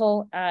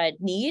medical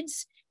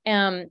needs.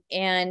 And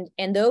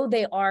though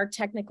they are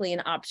technically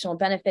an optional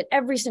benefit,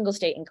 every single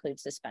state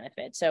includes this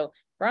benefit. So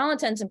for all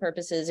intents and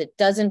purposes, it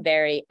doesn't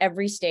vary.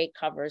 Every state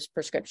covers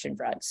prescription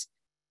drugs.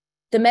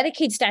 The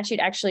Medicaid statute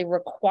actually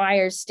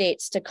requires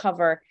states to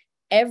cover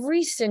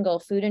every single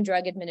Food and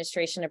Drug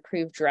Administration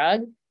approved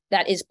drug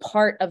that is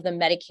part of the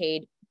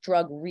Medicaid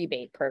drug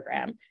rebate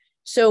program.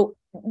 So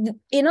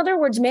in other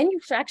words,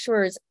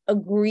 manufacturers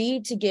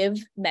agree to give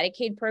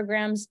Medicaid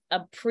programs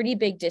a pretty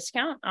big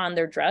discount on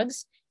their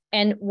drugs.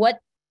 And what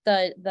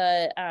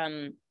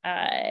the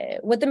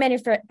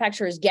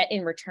manufacturers get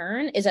in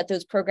return is that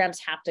those programs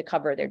have to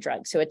cover their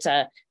drugs. So it's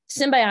a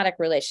symbiotic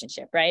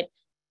relationship, right?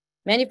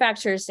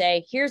 Manufacturers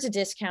say, here's a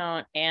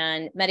discount,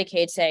 and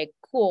Medicaid say,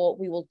 cool,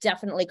 we will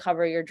definitely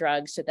cover your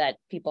drugs so that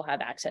people have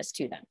access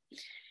to them.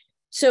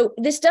 So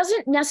this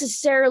doesn't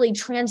necessarily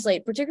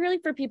translate, particularly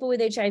for people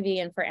with HIV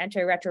and for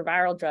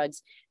antiretroviral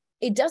drugs,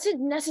 it doesn't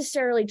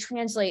necessarily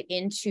translate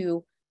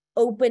into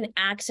open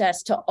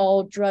access to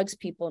all drugs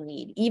people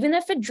need. Even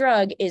if a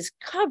drug is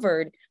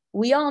covered,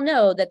 we all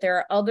know that there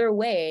are other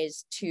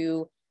ways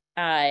to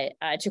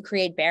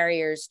create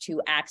barriers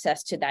to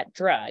access to that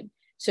drug.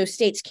 So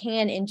states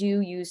can and do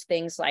use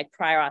things like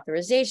prior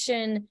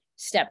authorization,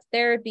 step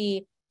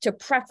therapy to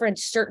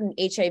preference certain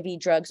HIV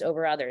drugs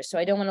over others. So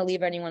I don't want to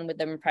leave anyone with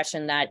the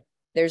impression that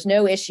there's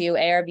no issue,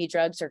 ARV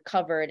drugs are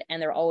covered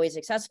and they're always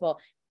accessible.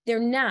 They're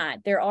not.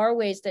 There are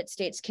ways that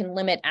states can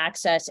limit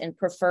access and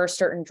prefer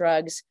certain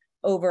drugs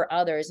over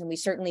others. And we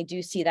certainly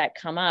do see that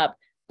come up,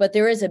 but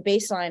there is a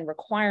baseline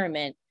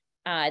requirement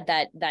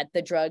that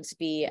the drugs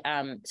be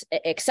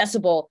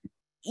accessible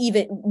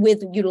even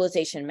with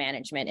utilization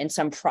management and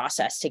some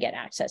process to get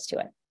access to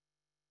it.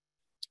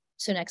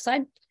 So next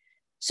slide.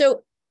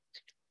 So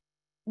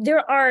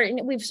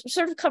we've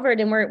sort of covered,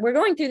 and we're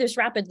going through this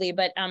rapidly,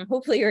 but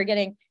hopefully you're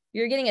getting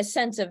a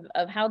sense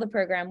of how the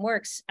program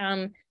works.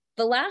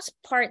 The last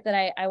part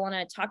that I want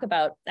to talk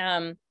about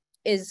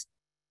is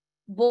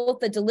both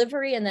the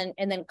delivery and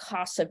then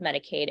costs of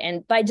Medicaid.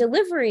 And by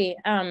delivery,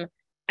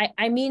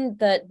 I mean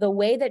the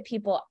way that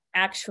people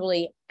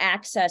actually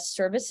access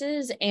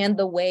services and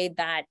the way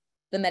that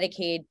the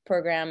Medicaid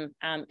program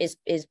is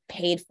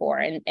paid for.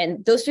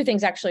 And those two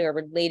things actually are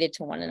related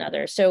to one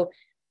another. So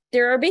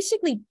there are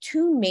basically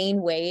two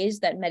main ways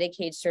that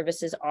Medicaid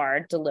services are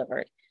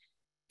delivered.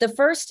 The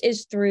first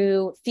is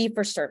through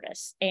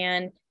fee-for-service,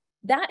 and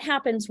that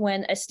happens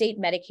when a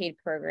state Medicaid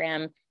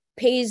program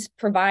pays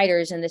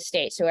providers in the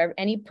state. So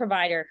any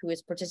provider who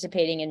is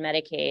participating in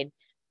Medicaid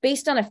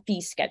based on a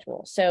fee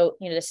schedule. So,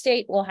 the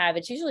state will have,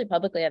 it's usually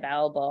publicly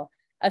available,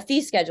 a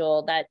fee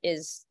schedule that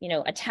is,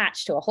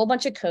 attached to a whole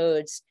bunch of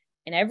codes,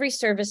 and every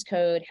service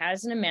code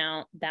has an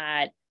amount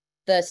that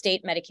the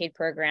state Medicaid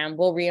program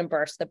will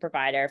reimburse the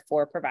provider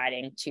for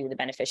providing to the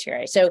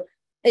beneficiary. So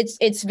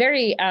it's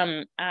very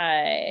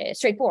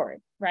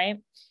straightforward, right?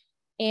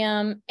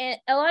 And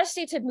a lot of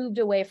states have moved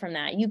away from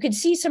that. You could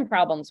see some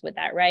problems with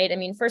that, right? I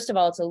mean, first of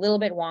all, it's a little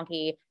bit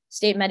wonky.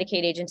 State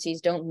Medicaid agencies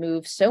don't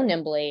move so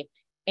nimbly.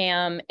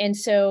 And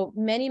so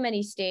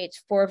many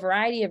states, for a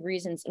variety of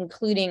reasons,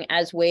 including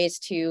as ways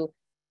to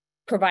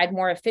provide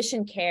more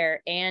efficient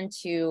care and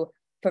to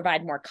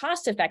provide more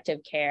cost-effective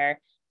care,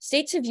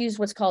 states have used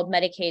what's called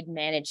Medicaid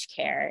managed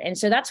care. And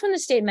so that's when the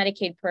state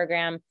Medicaid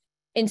program,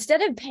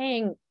 instead of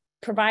paying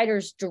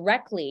providers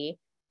directly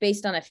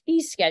based on a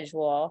fee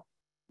schedule,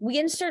 we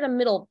insert a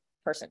middle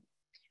person.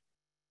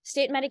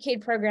 State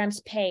Medicaid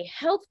programs pay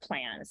health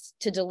plans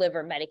to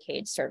deliver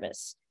Medicaid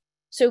service.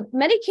 So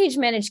Medicaid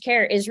managed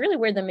care is really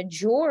where the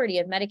majority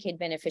of Medicaid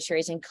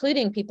beneficiaries,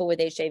 including people with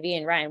HIV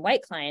and Ryan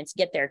White clients,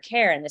 get their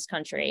care in this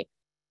country.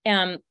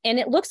 And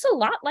it looks a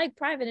lot like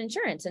private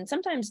insurance. And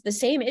sometimes the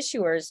same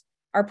issuers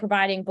are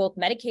providing both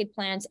Medicaid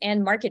plans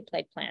and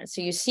marketplace plans.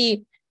 So you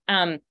see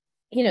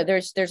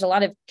there's a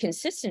lot of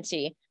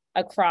consistency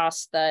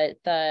across the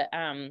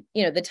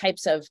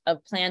types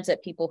of plans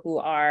that people who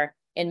are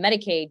in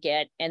Medicaid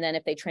get, and then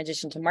if they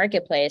transition to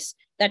Marketplace,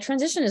 that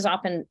transition is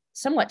often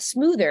somewhat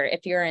smoother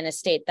if you're in a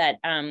state that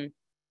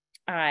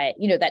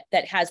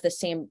that has the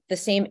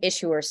same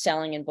issuer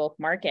selling in both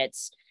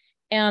markets.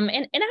 And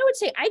I would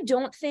say I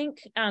don't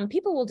think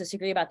people will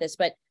disagree about this,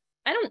 but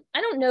I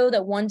don't know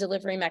that one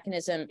delivery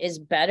mechanism is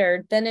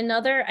better than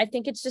another. I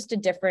think it's just a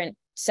different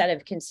set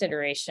of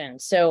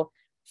considerations. So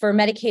for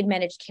Medicaid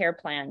managed care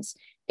plans,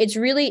 it's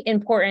really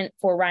important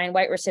for Ryan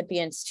White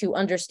recipients to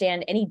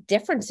understand any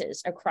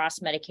differences across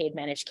Medicaid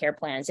managed care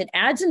plans. It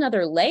adds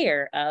another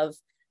layer of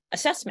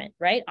assessment,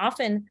 right?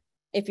 Often,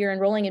 if you're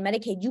enrolling in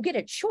Medicaid, you get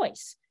a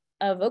choice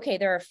of, okay,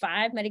 there are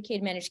 5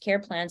 Medicaid managed care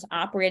plans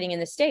operating in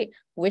the state.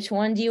 Which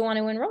one do you want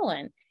to enroll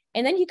in?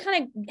 And then you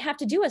kind of have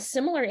to do a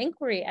similar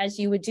inquiry as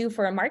you would do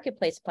for a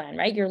Marketplace plan,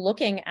 right? You're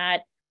looking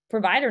at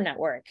provider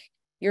network,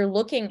 you're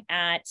looking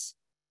at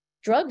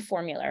drug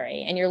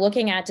formulary, and you're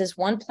looking at, does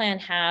one plan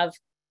have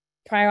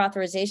prior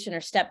authorization or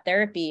step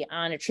therapy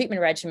on a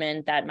treatment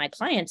regimen that my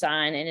client's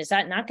on, and is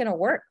that not going to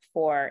work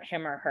for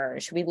him or her?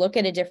 Should we look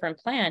at a different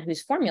plan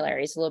whose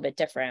formulary is a little bit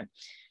different?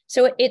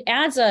 So it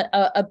adds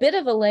a bit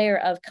of a layer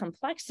of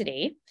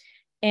complexity.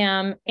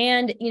 And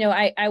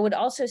I would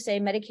also say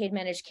Medicaid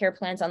managed care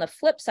plans on the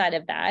flip side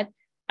of that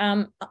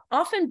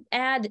often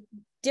add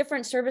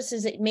different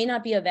services that may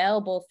not be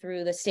available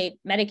through the state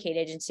Medicaid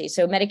agency.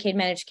 So Medicaid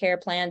managed care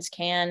plans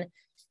can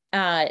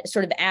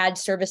sort of add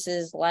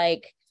services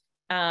like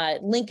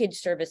linkage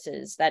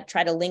services that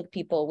try to link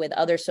people with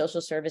other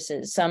social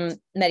services. Some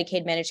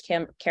Medicaid managed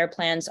care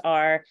plans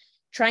are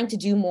trying to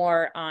do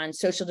more on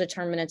social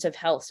determinants of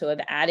health, so have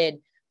added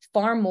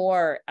far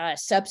more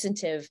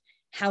substantive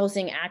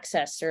housing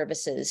access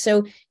services.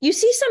 So you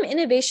see some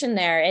innovation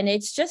there, and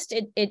it's just,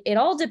 it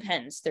all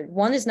depends.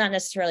 One is not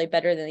necessarily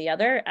better than the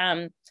other,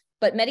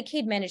 but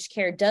Medicaid managed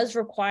care does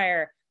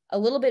require a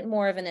little bit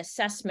more of an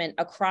assessment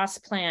across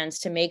plans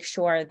to make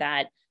sure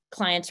that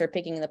clients are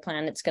picking the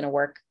plan that's going to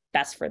work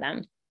best for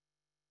them.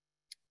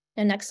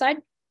 And next slide.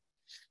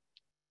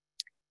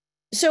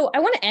 So I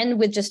want to end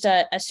with just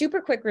a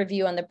super quick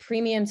review on the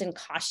premiums and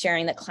cost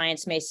sharing that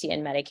clients may see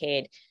in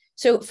Medicaid.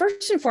 So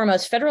first and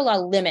foremost, federal law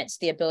limits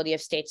the ability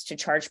of states to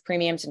charge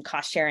premiums and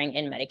cost sharing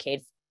in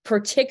Medicaid,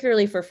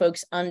 particularly for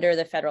folks under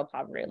the federal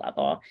poverty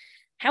level.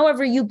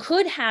 However, you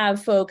could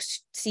have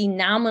folks see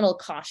nominal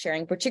cost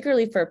sharing,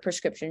 particularly for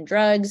prescription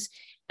drugs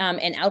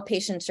and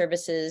outpatient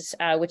services,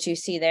 which you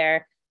see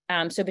there.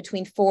 So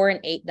between $4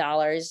 and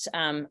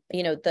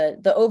 $8,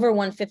 the over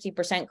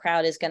 150%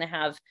 crowd is going to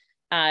have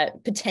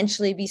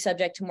potentially be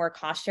subject to more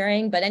cost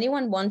sharing, but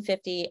anyone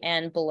 150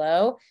 and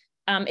below,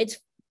 it's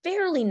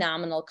fairly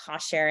nominal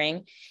cost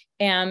sharing.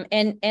 And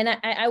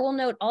I will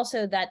note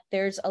also that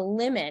there's a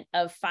limit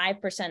of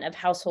 5% of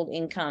household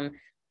income.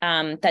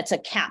 That's a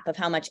cap of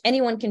how much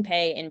anyone can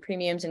pay in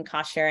premiums and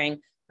cost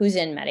sharing who's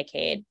in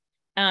Medicaid.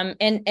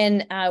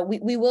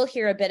 We will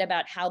hear a bit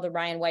about how the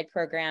Ryan White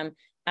program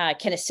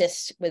can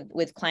assist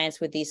with clients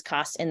with these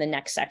costs in the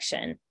next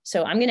section.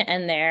 So I'm going to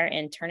end there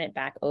and turn it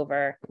back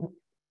over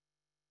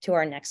to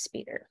our next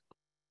speaker.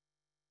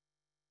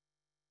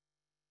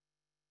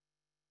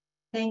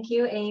 Thank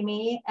you,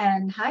 Amy,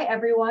 and hi,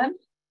 everyone.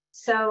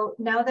 So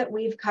now that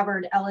we've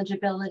covered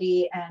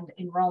eligibility and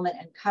enrollment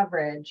and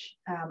coverage,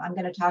 I'm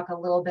going to talk a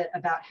little bit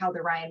about how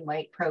the Ryan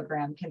White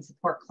program can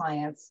support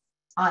clients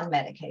on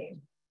Medicaid.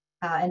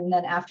 And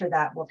then after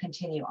that, we'll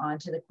continue on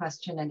to the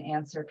question and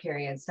answer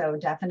period. So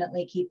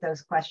definitely keep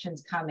those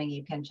questions coming.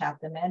 You can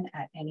chat them in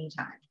at any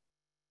time.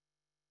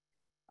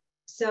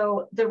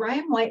 So the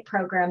Ryan White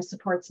program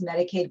supports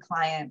Medicaid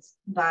clients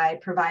by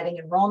providing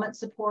enrollment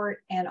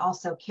support and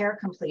also care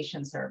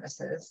completion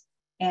services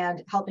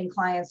and helping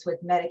clients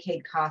with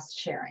Medicaid cost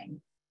sharing.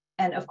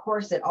 And of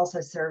course, it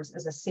also serves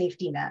as a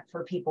safety net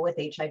for people with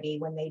HIV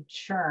when they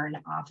churn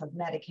off of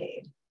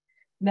Medicaid.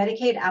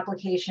 Medicaid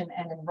application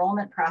and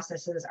enrollment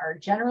processes are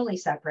generally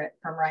separate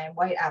from Ryan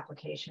White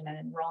application and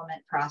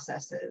enrollment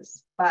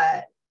processes,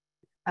 but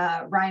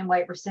Ryan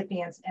White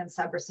recipients and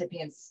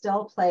subrecipients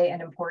still play an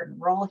important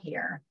role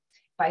here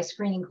by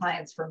screening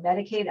clients for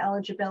Medicaid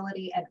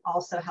eligibility and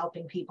also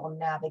helping people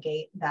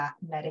navigate that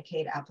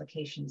Medicaid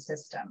application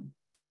system.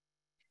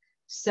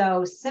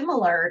 So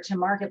similar to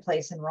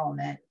Marketplace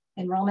enrollment,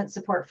 enrollment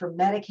support for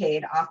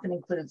Medicaid often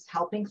includes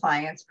helping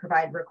clients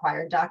provide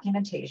required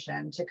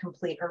documentation to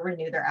complete or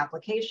renew their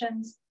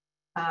applications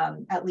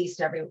at least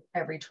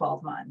every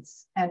 12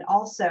 months. And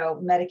also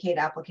Medicaid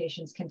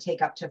applications can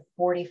take up to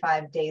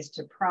 45 days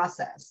to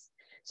process.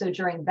 So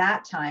during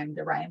that time,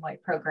 the Ryan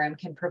White program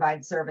can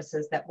provide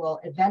services that will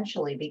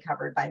eventually be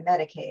covered by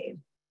Medicaid.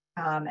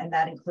 And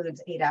that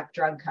includes ADAP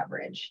drug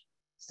coverage.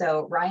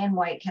 So Ryan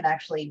White can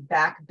actually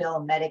back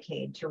bill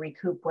Medicaid to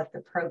recoup what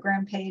the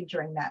program paid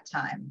during that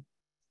time.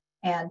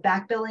 And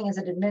back billing is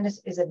an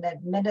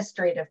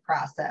administrative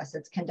process.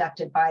 It's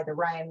conducted by the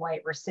Ryan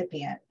White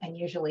recipient and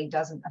usually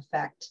doesn't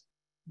affect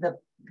the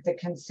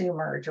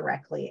consumer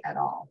directly at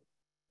all.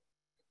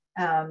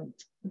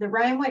 The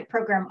Ryan White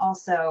program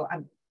also,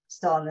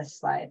 still on this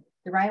slide.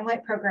 The Ryan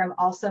White program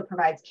also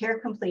provides care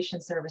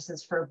completion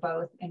services for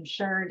both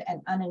insured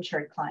and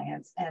uninsured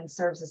clients and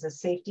serves as a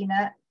safety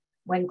net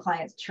when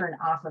clients turn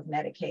off of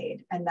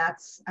Medicaid. And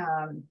that's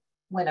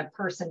when a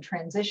person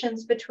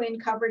transitions between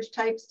coverage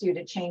types due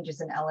to changes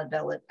in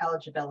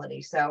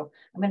eligibility. So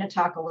I'm going to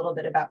talk a little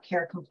bit about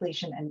care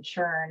completion and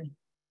churn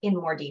in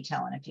more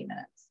detail in a few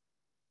minutes.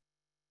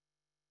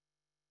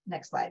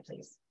 Next slide,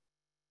 please.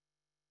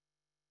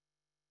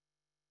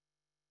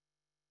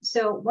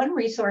 So one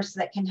resource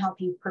that can help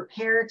you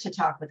prepare to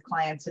talk with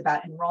clients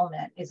about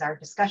enrollment is our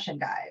discussion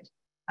guide.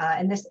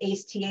 And this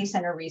ACE TA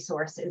Center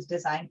resource is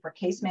designed for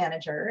case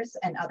managers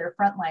and other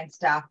frontline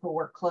staff who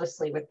work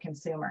closely with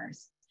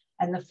consumers.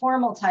 And the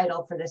formal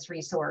title for this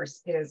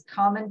resource is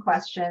Common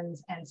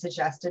Questions and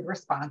Suggested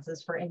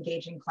Responses for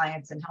Engaging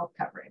Clients in Health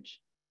Coverage.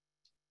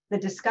 The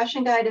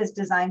discussion guide is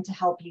designed to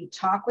help you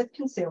talk with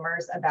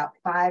consumers about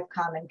 5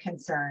 common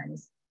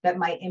concerns that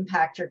might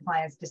impact your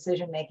client's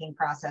decision-making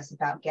process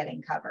about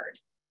getting covered.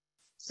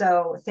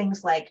 So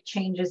things like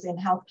changes in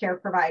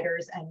healthcare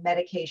providers and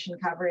medication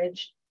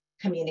coverage,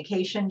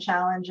 communication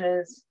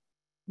challenges,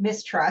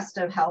 mistrust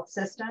of health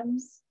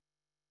systems,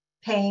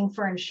 paying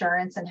for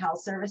insurance and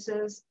health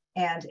services,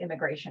 and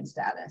immigration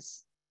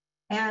status.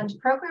 And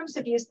programs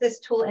have used this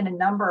tool in a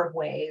number of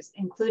ways,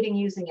 including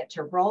using it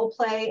to role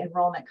play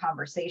enrollment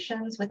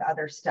conversations with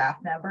other staff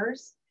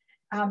members.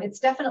 It's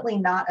definitely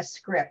not a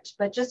script,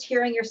 but just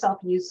hearing yourself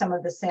use some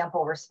of the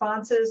sample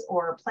responses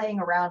or playing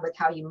around with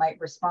how you might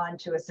respond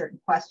to a certain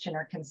question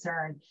or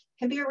concern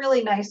can be a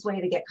really nice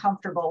way to get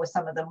comfortable with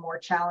some of the more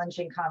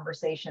challenging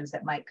conversations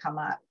that might come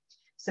up.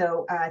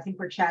 So I think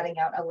we're chatting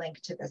out a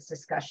link to this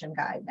discussion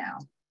guide now.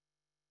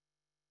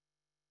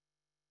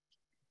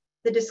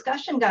 The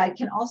discussion guide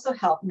can also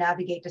help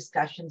navigate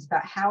discussions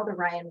about how the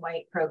Ryan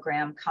White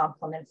program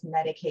complements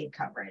Medicaid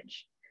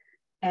coverage.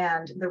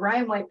 And the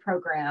Ryan White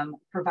program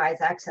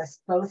provides access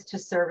both to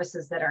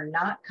services that are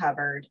not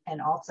covered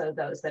and also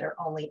those that are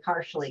only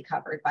partially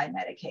covered by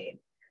Medicaid.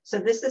 So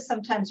this is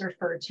sometimes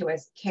referred to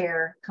as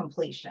care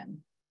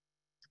completion.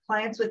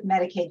 Clients with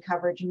Medicaid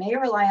coverage may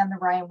rely on the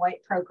Ryan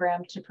White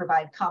program to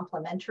provide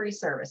complementary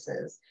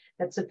services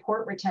that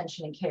support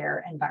retention and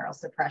care and viral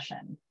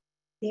suppression.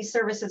 These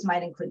services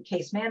might include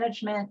case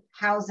management,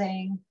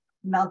 housing,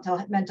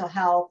 mental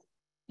health,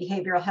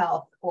 behavioral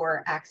health,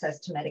 or access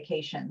to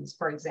medications,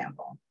 for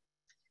example.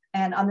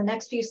 And on the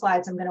next few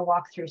slides, I'm going to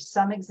walk through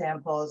some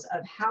examples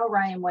of how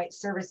Ryan White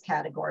service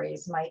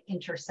categories might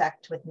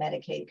intersect with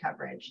Medicaid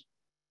coverage.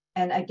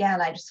 And again,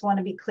 I just want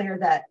to be clear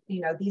that,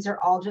 these are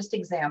all just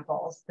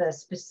examples. The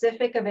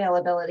specific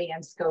availability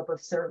and scope of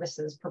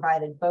services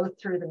provided both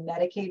through the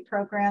Medicaid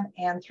program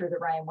and through the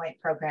Ryan White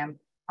program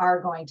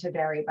are going to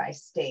vary by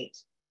state.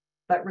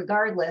 But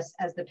regardless,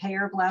 as the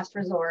payer of last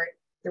resort,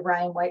 the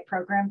Ryan White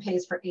program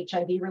pays for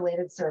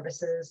HIV-related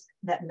services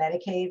that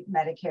Medicaid,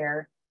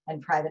 Medicare,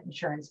 and private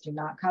insurance do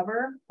not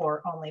cover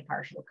or only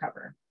partial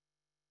cover.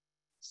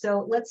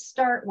 So let's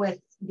start with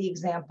the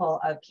example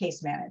of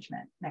case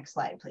management. Next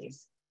slide,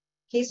 please.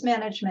 Case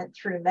management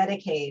through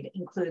Medicaid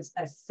includes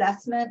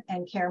assessment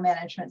and care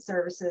management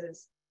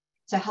services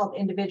to help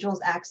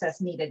individuals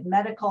access needed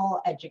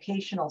medical,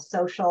 educational,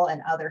 social,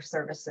 and other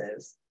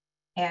services.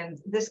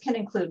 And this can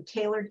include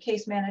tailored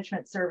case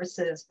management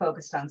services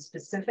focused on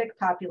specific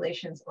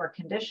populations or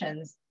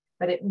conditions,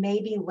 but it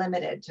may be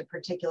limited to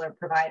particular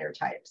provider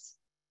types.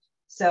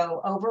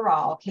 So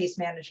overall, case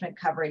management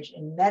coverage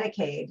in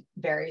Medicaid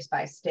varies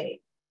by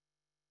state.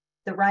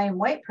 The Ryan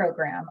White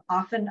program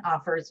often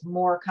offers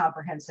more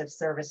comprehensive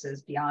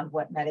services beyond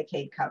what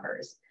Medicaid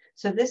covers.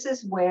 So this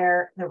is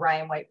where the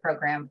Ryan White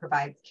program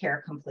provides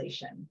care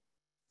completion.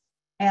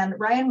 And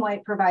Ryan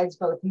White provides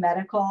both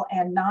medical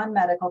and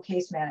non-medical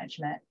case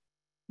management,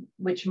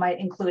 which might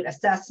include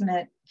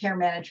assessment, care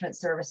management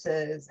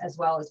services, as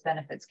well as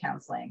benefits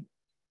counseling.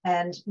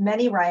 And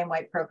many Ryan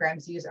White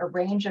programs use a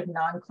range of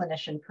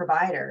non-clinician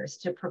providers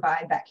to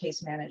provide that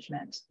case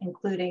management,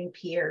 including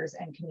peers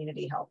and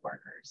community health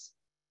workers.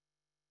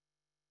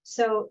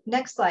 So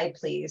next slide,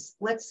 please.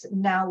 Let's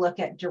now look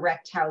at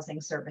direct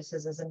housing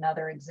services as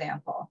another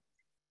example.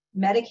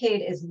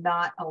 Medicaid is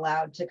not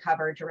allowed to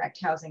cover direct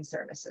housing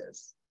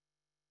services.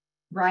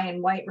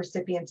 Ryan White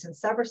recipients and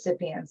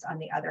subrecipients, on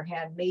the other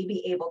hand, may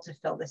be able to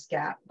fill this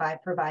gap by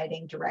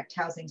providing direct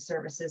housing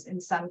services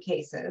in some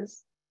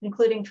cases,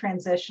 including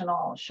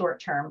transitional,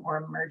 short-term,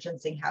 or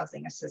emergency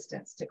housing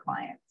assistance to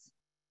clients.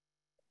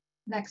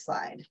 Next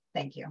slide,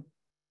 thank you.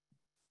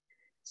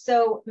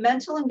 So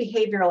mental and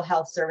behavioral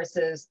health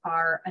services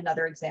are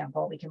another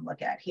example we can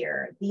look at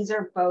here. These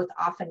are both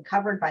often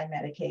covered by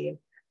Medicaid,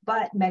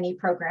 but many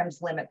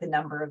programs limit the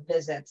number of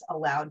visits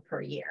allowed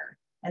per year.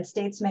 And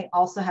states may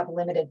also have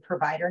limited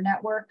provider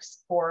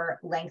networks or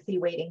lengthy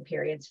waiting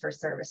periods for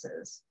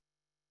services.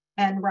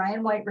 And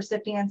Ryan White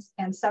recipients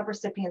and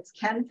subrecipients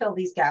can fill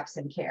these gaps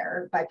in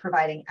care by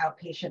providing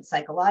outpatient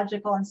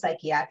psychological and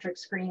psychiatric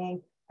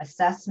screening,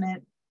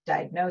 assessment,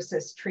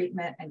 diagnosis,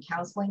 treatment, and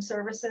counseling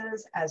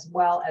services, as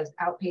well as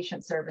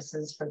outpatient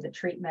services for the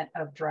treatment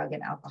of drug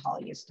and alcohol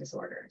use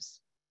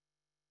disorders.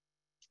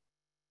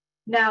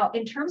 Now,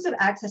 in terms of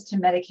access to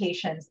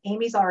medications,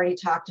 Amy's already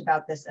talked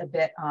about this a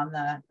bit on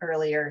the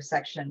earlier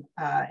section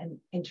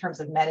in terms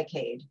of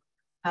Medicaid.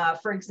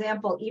 For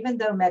example, even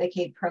though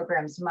Medicaid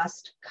programs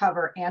must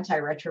cover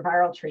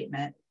antiretroviral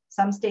treatment,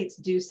 some states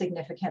do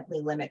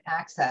significantly limit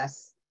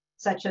access,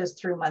 such as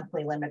through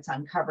monthly limits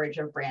on coverage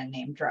of brand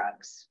name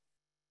drugs.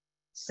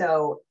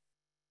 So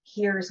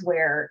here's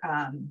where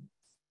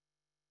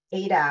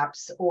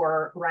ADAPs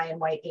or Ryan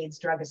White AIDS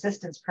Drug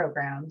Assistance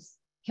Programs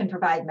can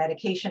provide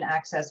medication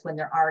access when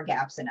there are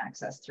gaps in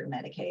access through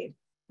Medicaid.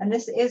 And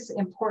this is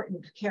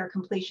important care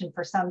completion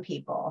for some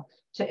people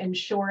to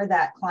ensure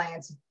that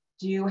clients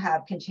do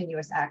have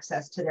continuous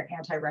access to their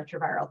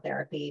antiretroviral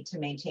therapy to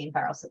maintain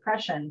viral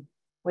suppression,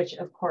 which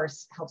of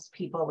course helps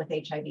people with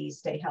HIV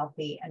stay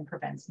healthy and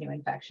prevents new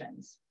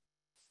infections.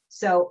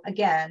 So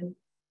again,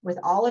 with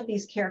all of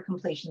these care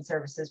completion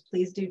services,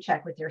 please do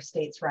check with your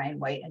state's Ryan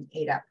White and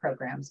ADAP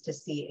programs to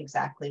see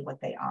exactly what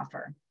they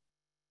offer.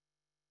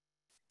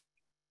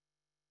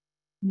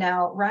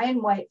 Now,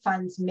 Ryan White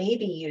funds may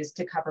be used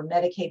to cover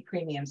Medicaid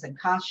premiums and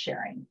cost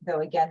sharing, though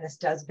again, this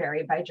does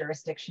vary by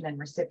jurisdiction and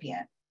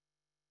recipient.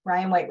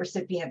 Ryan White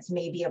recipients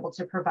may be able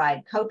to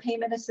provide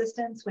co-payment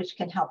assistance, which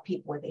can help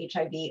people with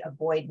HIV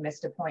avoid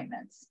missed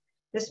appointments.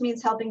 This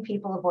means helping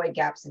people avoid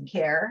gaps in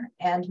care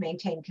and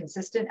maintain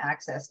consistent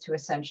access to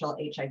essential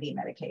HIV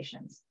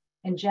medications.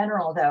 In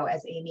general, though,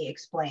 as Amy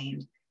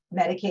explained,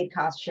 Medicaid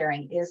cost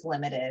sharing is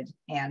limited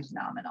and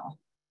nominal.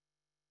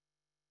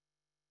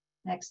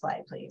 Next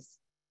slide, please.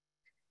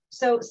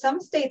 So some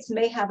states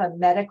may have a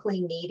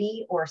medically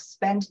needy or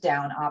spend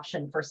down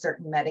option for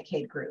certain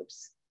Medicaid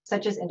groups,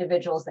 such as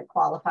individuals that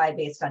qualify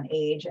based on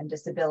age and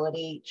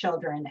disability,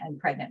 children, and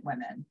pregnant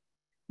women.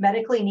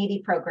 Medically needy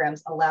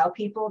programs allow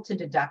people to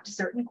deduct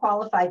certain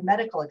qualified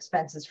medical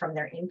expenses from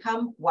their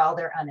income while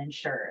they're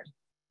uninsured.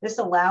 This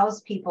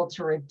allows people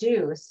to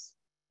reduce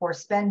or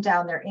spend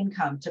down their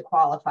income to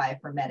qualify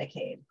for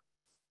Medicaid.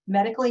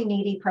 Medically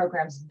needy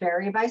programs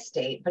vary by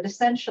state, but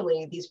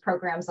essentially these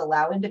programs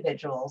allow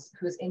individuals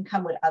whose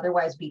income would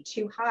otherwise be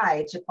too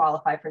high to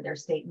qualify for their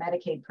state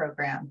Medicaid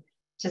program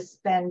to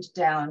spend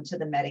down to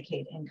the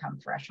Medicaid income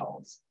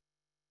thresholds.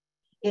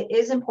 It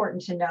is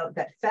important to note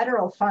that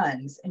federal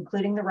funds,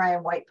 including the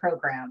Ryan White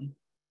program,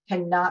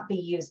 cannot be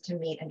used to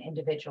meet an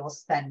individual's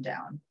spend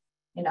down.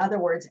 In other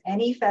words,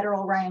 any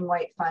federal Ryan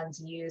White funds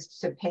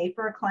used to pay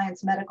for a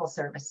client's medical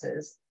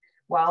services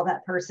while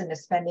that person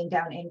is spending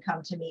down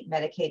income to meet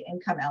Medicaid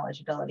income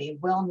eligibility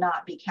will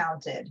not be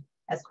counted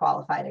as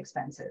qualified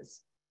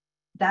expenses.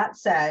 That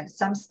said,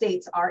 some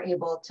states are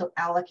able to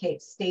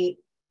allocate state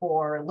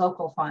or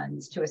local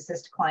funds to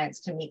assist clients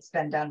to meet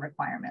spend down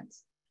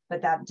requirements,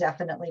 but that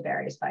definitely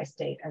varies by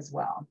state as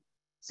well.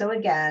 So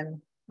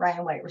again,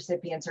 Ryan White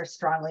recipients are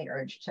strongly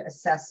urged to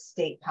assess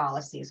state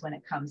policies when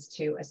it comes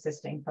to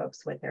assisting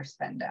folks with their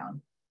spend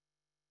down.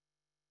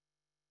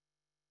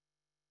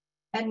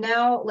 And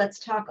now let's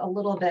talk a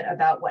little bit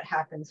about what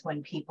happens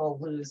when people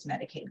lose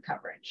Medicaid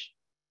coverage.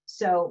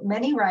 So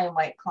many Ryan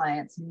White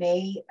clients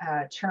may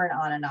turn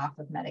on and off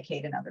of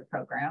Medicaid and other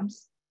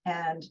programs.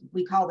 And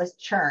we call this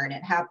churn.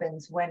 It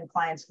happens when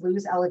clients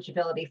lose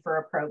eligibility for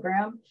a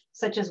program,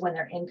 such as when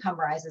their income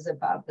rises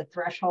above the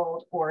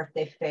threshold or if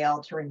they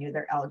fail to renew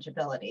their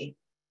eligibility.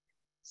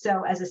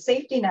 So as a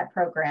safety net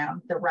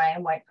program, the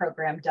Ryan White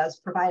program does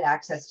provide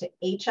access to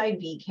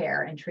HIV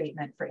care and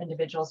treatment for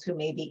individuals who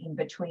may be in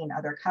between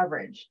other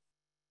coverage.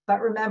 But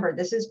remember,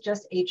 this is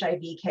just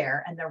HIV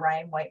care and the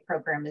Ryan White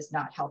program is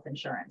not health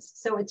insurance.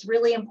 So it's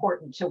really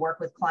important to work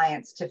with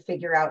clients to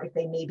figure out if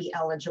they may be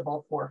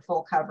eligible for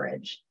full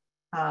coverage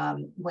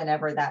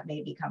whenever that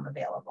may become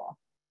available.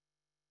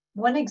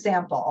 One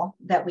example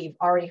that we've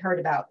already heard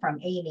about from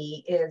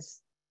Amy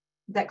is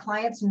that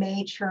clients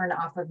may churn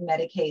off of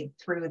Medicaid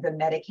through the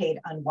Medicaid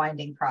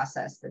unwinding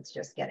process that's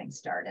just getting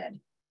started.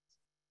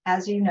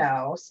 As you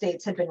know,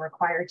 states have been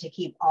required to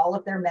keep all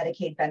of their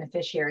Medicaid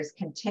beneficiaries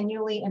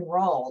continually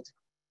enrolled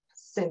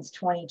since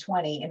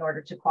 2020 in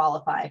order to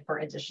qualify for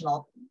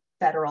additional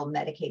federal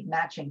Medicaid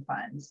matching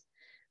funds.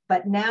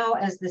 But now,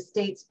 as the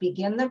states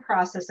begin the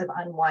process of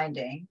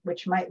unwinding,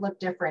 which might look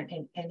different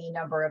in any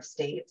number of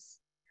states,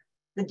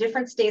 the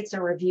different states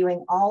are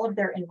reviewing all of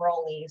their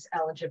enrollees'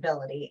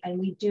 eligibility, and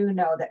we do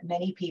know that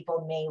many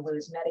people may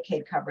lose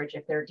Medicaid coverage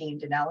if they're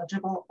deemed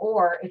ineligible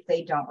or if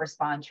they don't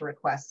respond to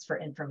requests for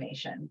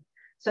information.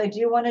 So I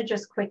do want to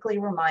just quickly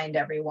remind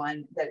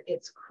everyone that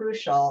it's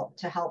crucial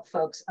to help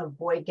folks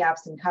avoid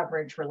gaps in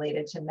coverage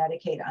related to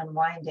Medicaid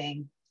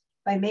unwinding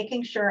by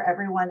making sure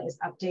everyone is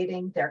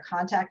updating their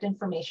contact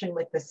information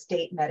with the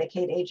state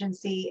Medicaid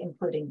agency,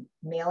 including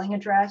mailing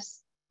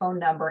address, phone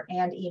number,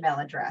 and email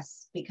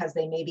address, because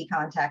they may be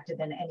contacted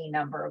in any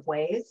number of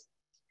ways.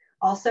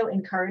 Also,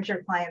 encourage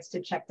your clients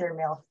to check their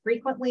mail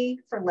frequently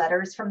for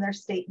letters from their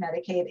state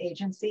Medicaid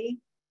agency,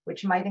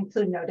 which might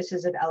include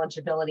notices of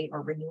eligibility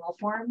or renewal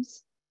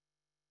forms.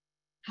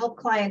 Help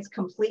clients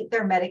complete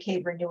their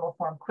Medicaid renewal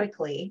form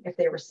quickly if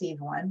they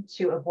receive one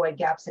to avoid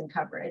gaps in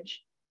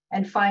coverage.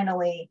 And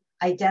finally,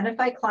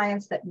 identify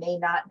clients that may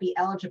not be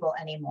eligible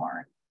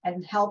anymore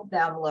and help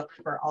them look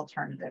for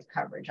alternative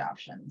coverage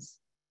options.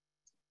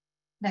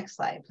 Next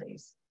slide,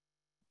 please.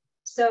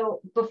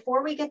 So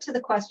before we get to the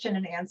question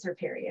and answer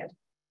period,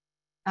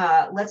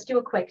 let's do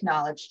a quick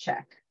knowledge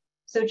check.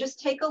 So just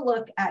take a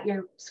look at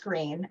your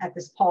screen at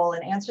this poll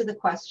and answer the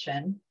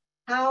question,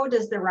 how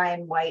does the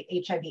Ryan White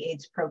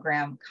HIV/AIDS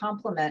program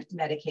complement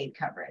Medicaid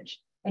coverage?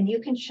 And you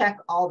can check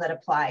all that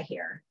apply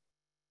here.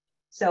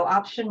 So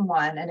option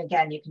 1, and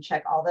again, you can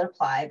check all that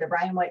apply. The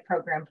Ryan White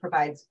program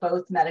provides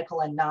both medical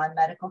and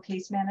non-medical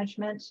case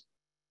management.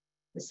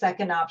 The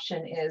second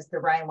option is the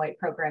Ryan White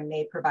program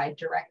may provide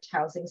direct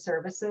housing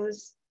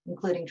services,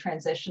 including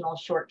transitional,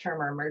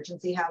 short-term, or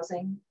emergency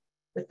housing.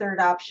 The third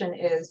option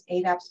is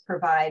ADAPs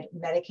provide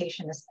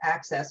medication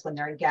access when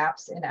there are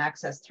gaps in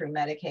access through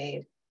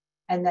Medicaid.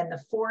 And then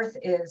the fourth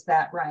is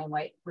that Ryan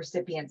White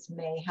recipients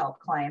may help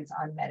clients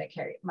on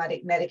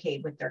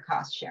Medicaid with their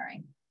cost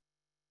sharing.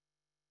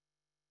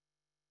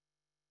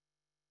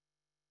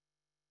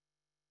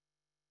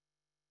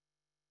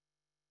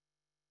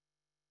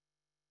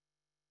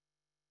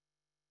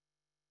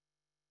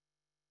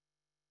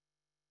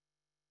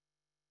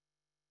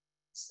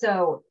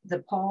 So the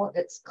poll,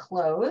 it's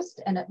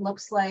closed, and it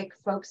looks like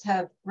folks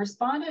have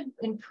responded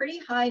in pretty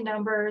high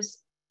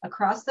numbers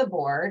across the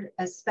board,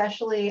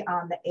 especially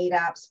on the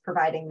ADAPs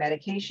providing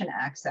medication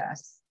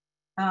access.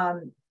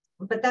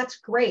 But that's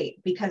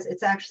great because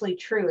it's actually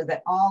true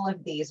that all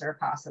of these are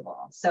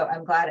possible. So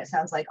I'm glad it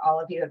sounds like all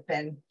of you have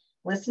been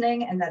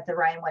listening and that the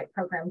Ryan White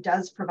program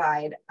does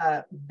provide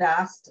a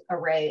vast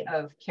array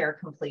of care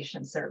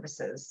completion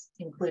services,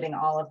 including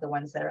all of the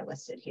ones that are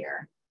listed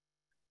here.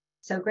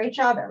 So great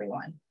job,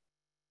 everyone.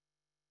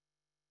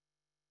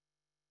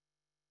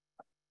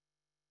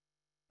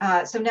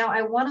 So now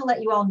I want to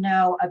let you all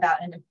know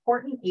about an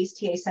important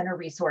ACE/TA Center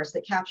resource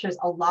that captures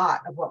a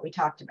lot of what we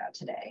talked about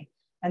today.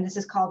 And this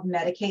is called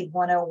Medicaid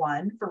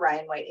 101 for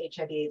Ryan White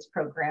HIV/AIDS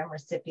program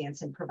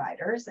recipients and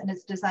providers. And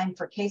it's designed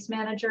for case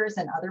managers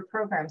and other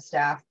program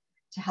staff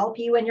to help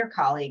you and your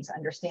colleagues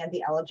understand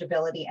the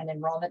eligibility and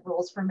enrollment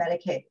rules for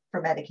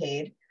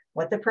Medicaid,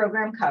 what the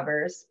program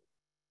covers,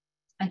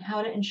 and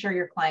how to ensure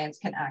your clients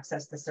can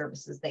access the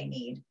services they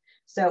need.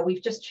 So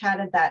we've just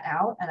chatted that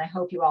out, and I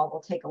hope you all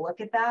will take a look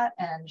at that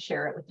and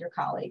share it with your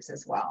colleagues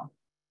as well.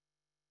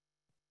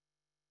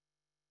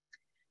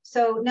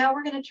 So now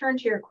we're going to turn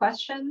to your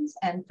questions,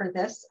 and for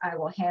this, I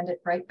will hand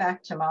it right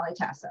back to Molly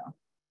Tasso.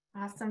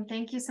 Awesome.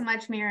 Thank you so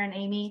much, Mira and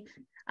Amy.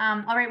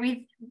 All right,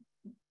 we've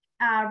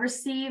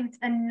received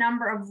a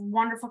number of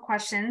wonderful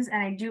questions,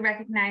 and I do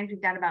recognize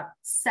we've got about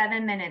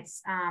 7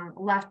 minutes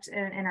left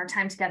in our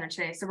time together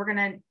today. So we're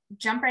going to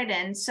jump right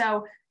in.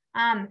 So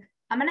I'm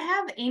going to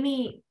have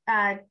Amy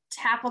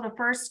tackle the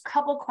first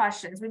couple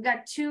questions. We've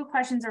got 2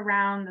 questions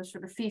around the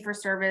sort of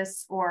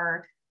fee-for-service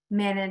or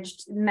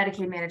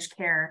Medicaid managed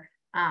care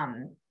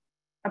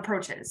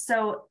approaches.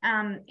 So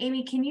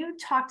Amy, can you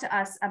talk to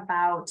us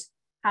about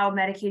how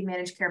Medicaid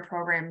managed care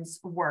programs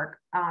work?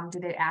 Do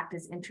they act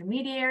as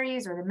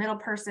intermediaries or the middle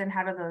person?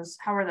 How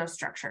are those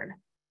structured?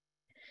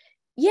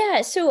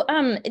 Yeah, so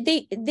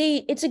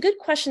it's a good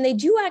question. They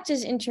do act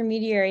as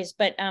intermediaries,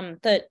 but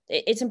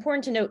it's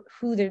important to note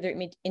who they're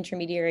the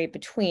intermediary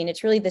between.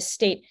 It's really the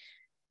state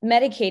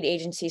Medicaid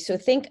agency. So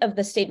think of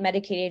the state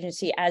Medicaid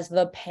agency as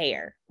the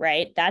payer,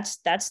 right? That's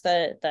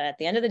the at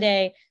the end of the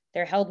day,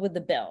 they're held with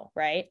the bill,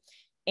 right?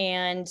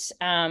 And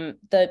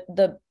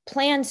the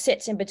plan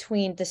sits in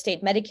between the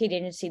state Medicaid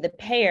agency, the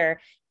payer,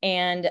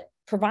 and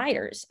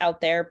providers out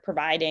there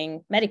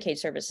providing Medicaid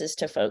services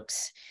to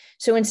folks.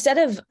 So instead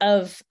of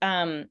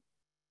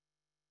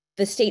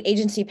the state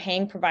agency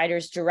paying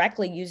providers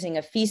directly using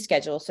a fee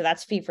schedule, so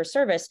that's fee for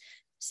service,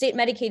 state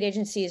Medicaid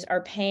agencies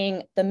are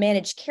paying the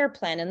managed care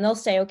plan, and they'll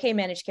say, okay,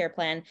 managed care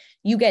plan,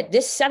 you get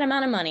this set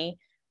amount of money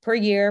per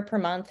year, per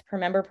month, per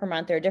member per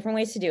month. There are different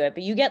ways to do it,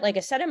 but you get like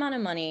a set amount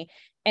of money,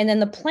 and then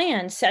the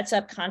plan sets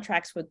up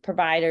contracts with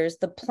providers.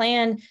 The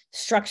plan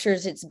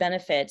structures its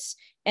benefits,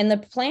 and the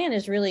plan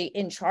is really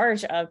in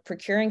charge of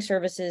procuring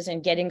services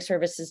and getting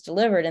services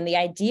delivered. And the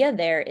idea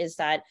there is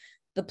that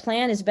the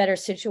plan is better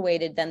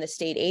situated than the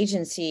state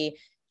agency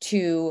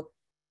to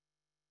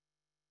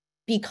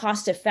be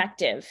cost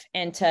effective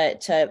and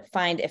to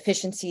find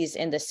efficiencies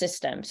in the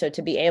system. So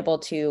to be able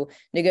to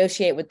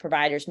negotiate with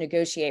providers,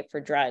 negotiate for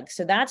drugs.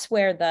 So that's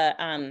where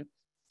the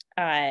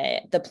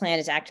plan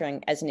is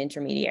acting as an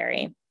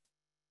intermediary.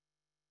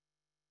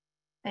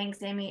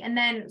 Thanks, Amy. And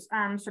then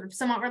sort of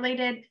somewhat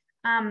related,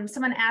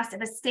 someone asked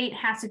if a state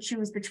has to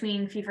choose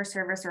between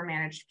fee-for-service or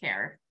managed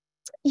care.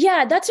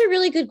 Yeah, that's a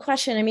really good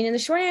question. I mean, and the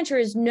short answer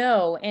is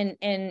no. And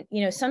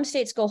you know, some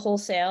states go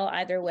wholesale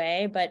either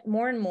way, but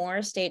more and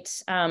more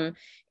states, and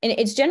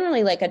it's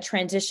generally like a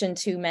transition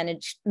to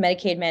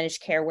Medicaid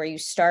managed care, where you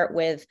start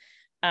with,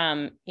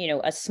 you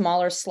know, a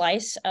smaller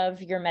slice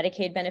of your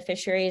Medicaid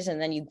beneficiaries,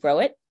 and then you grow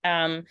it.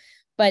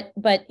 But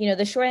you know,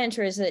 the short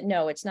answer is that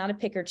no, it's not a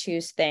pick or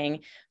choose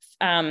thing.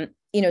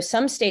 You know,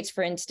 some states,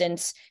 for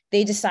instance,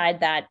 they decide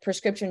that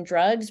prescription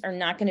drugs are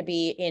not going to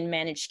be in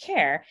managed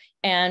care,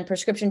 and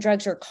prescription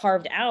drugs are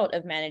carved out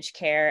of managed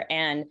care,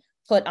 and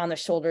put on the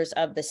shoulders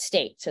of the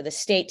state. So the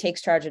state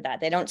takes charge of that.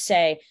 They don't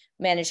say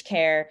managed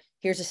care,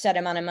 here's a set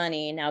amount of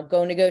money, now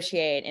go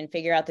negotiate and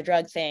figure out the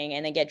drug thing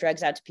and then get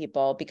drugs out to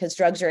people, because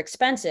drugs are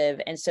expensive.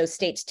 And so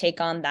states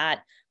take on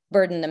that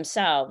burden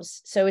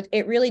themselves. So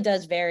it really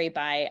does vary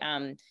by,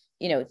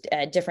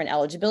 different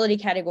eligibility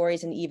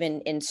categories, and even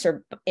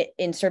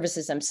in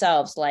services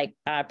themselves, like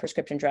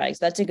prescription drugs.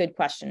 That's a good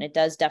question. It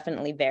does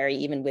definitely vary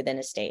even within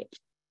a state.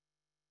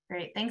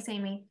 Great, thanks,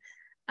 Amy.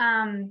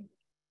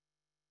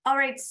 All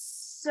right,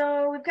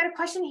 so we've got a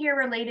question here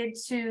related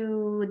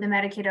to the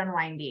Medicaid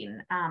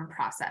unwinding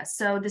process.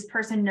 So this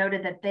person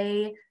noted that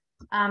they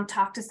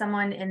talked to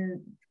someone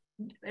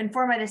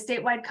informed by the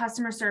statewide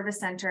customer service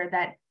center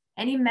that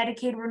any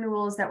Medicaid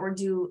renewals that were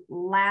due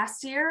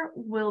last year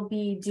will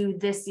be due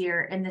this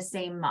year in the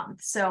same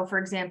month. So for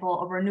example,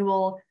 a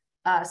renewal,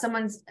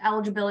 someone's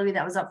eligibility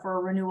that was up for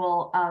a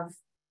renewal of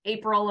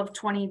April of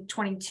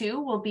 2022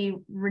 will be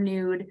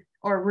renewed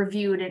or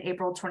reviewed in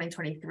April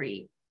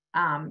 2023,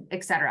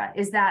 et cetera.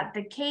 Is that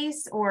the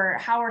case, or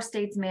how are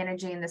states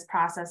managing this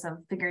process of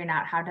figuring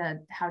out how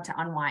to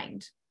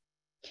unwind?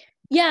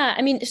 Yeah,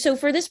 I mean, so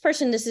for this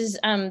person, this is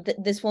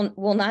this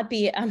will not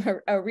be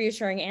a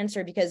reassuring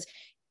answer, because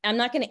I'm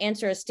not going to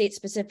answer a state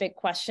specific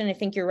question. I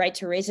think you're right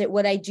to raise it.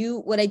 What I do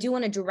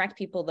want to direct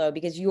people, though,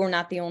 because you are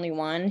not the only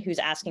one who's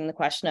asking the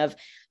question of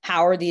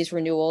how are these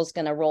renewals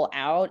going to roll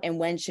out and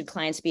when should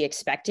clients be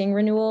expecting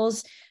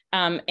renewals?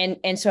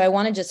 And so I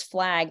want to just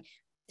flag,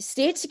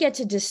 states get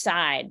to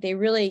decide. They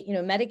really,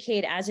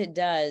 Medicaid, as it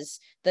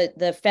does,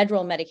 the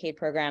federal Medicaid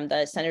program,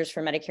 the Centers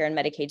for Medicare and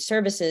Medicaid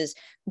Services,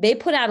 they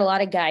put out a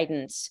lot of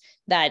guidance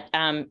that,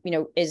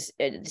 is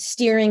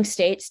steering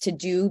states to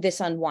do this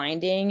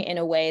unwinding in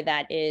a way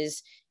that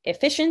is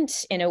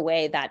efficient, in a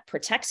way that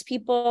protects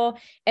people.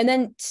 And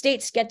then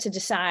states get to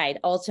decide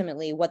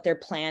ultimately what their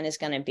plan is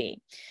going to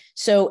be.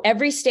 So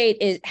every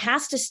state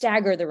has to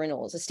stagger the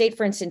renewals. A state,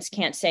 for instance,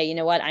 can't say, you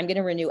know what, I'm going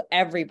to renew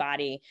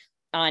everybody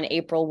on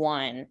April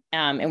 1,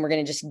 and we're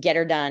going to just get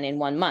her done in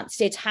 1 month.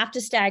 States have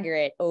to stagger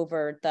it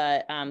over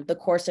the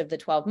course of the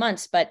 12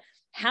 months, but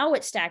how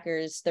it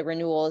staggers the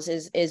renewals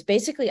is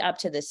basically up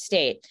to the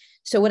state.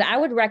 So what I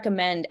would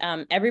recommend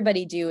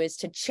everybody do is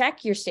to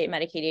check your state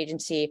Medicaid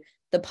agency,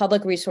 the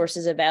public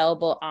resources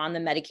available on the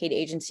Medicaid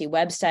agency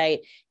website.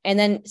 And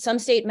then some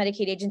state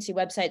Medicaid agency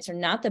websites are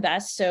not the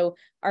best. So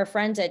our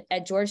friends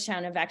at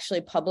Georgetown have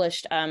actually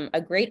published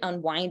a great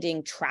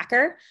unwinding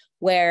tracker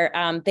where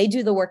they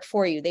do the work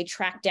for you. They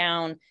track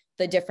down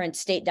the different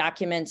state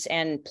documents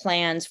and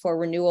plans for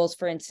renewals,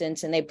 for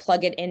instance, and they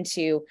plug it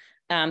into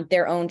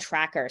their own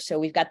tracker. So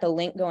we've got the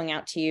link going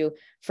out to you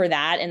for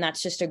that. And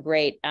that's just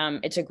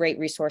it's a great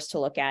resource to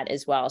look at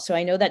as well. So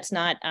I know that's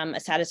not a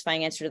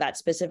satisfying answer to that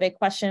specific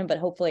question, but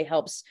hopefully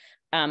helps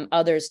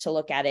others to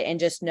look at it and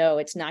just know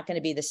it's not going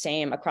to be the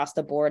same across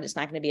the board. It's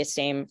not going to be the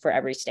same for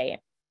every state.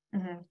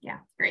 Mm-hmm. Yeah,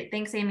 great.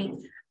 Thanks, Amy.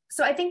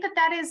 So I think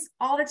that is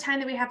all the time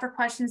that we have for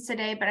questions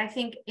today, but I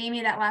think,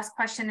 Amy, that last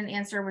question and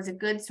answer was a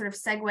good sort of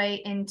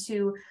segue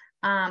into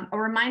a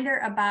reminder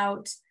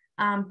about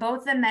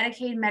both the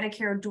Medicaid,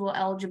 Medicare dual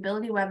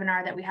eligibility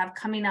webinar that we have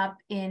coming up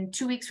in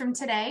 2 weeks from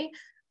today.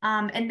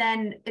 And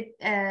then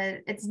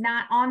it's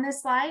not on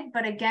this slide,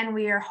 but again,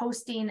 we are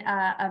hosting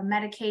a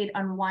Medicaid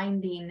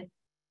unwinding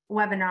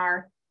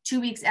webinar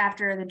 2 weeks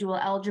after the dual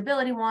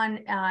eligibility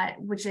one,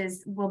 which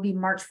will be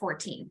March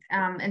 14th.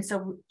 And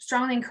so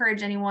strongly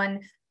encourage everyone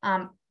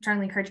to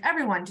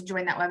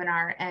join that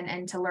webinar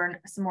and to learn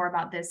some more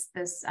about this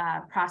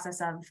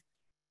process of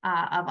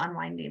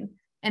unwinding.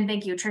 And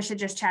thank you. Tricia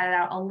just chatted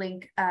out a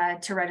link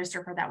to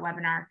register for that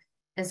webinar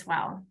as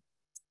well.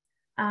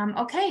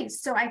 Okay,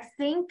 so I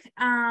think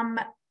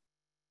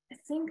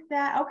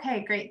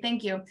okay, great.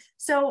 Thank you.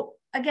 So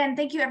again,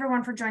 thank you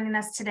everyone for joining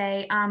us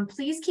today.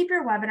 Please keep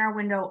your webinar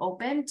window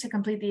open to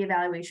complete the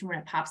evaluation when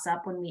it pops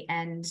up when we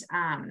end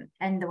the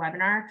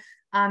webinar.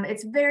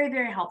 It's very,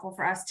 very helpful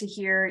for us to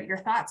hear your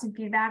thoughts and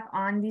feedback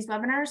on these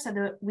webinars so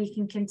that we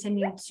can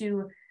continue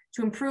to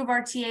improve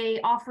our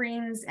TA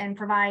offerings and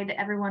provide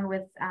everyone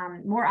with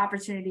more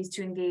opportunities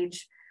to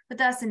engage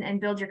with us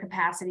and build your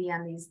capacity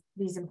on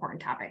these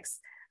important topics.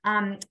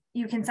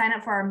 You can sign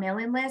up for our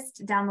mailing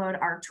list,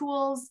 download our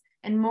tools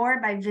and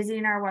more by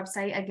visiting our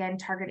website, again,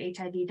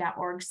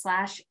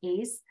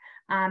 targethiv.org/ACE.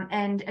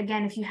 And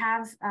again, if you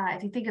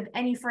think of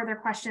any further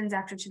questions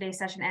after today's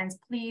session ends,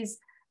 please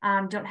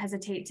don't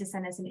hesitate to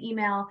send us an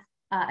email.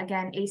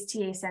 Again,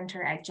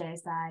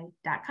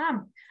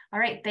 acetacenter@jsi.com. All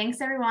right,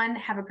 thanks everyone.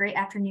 Have a great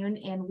afternoon,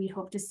 and we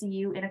hope to see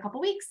you in a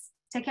couple weeks.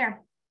 Take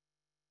care.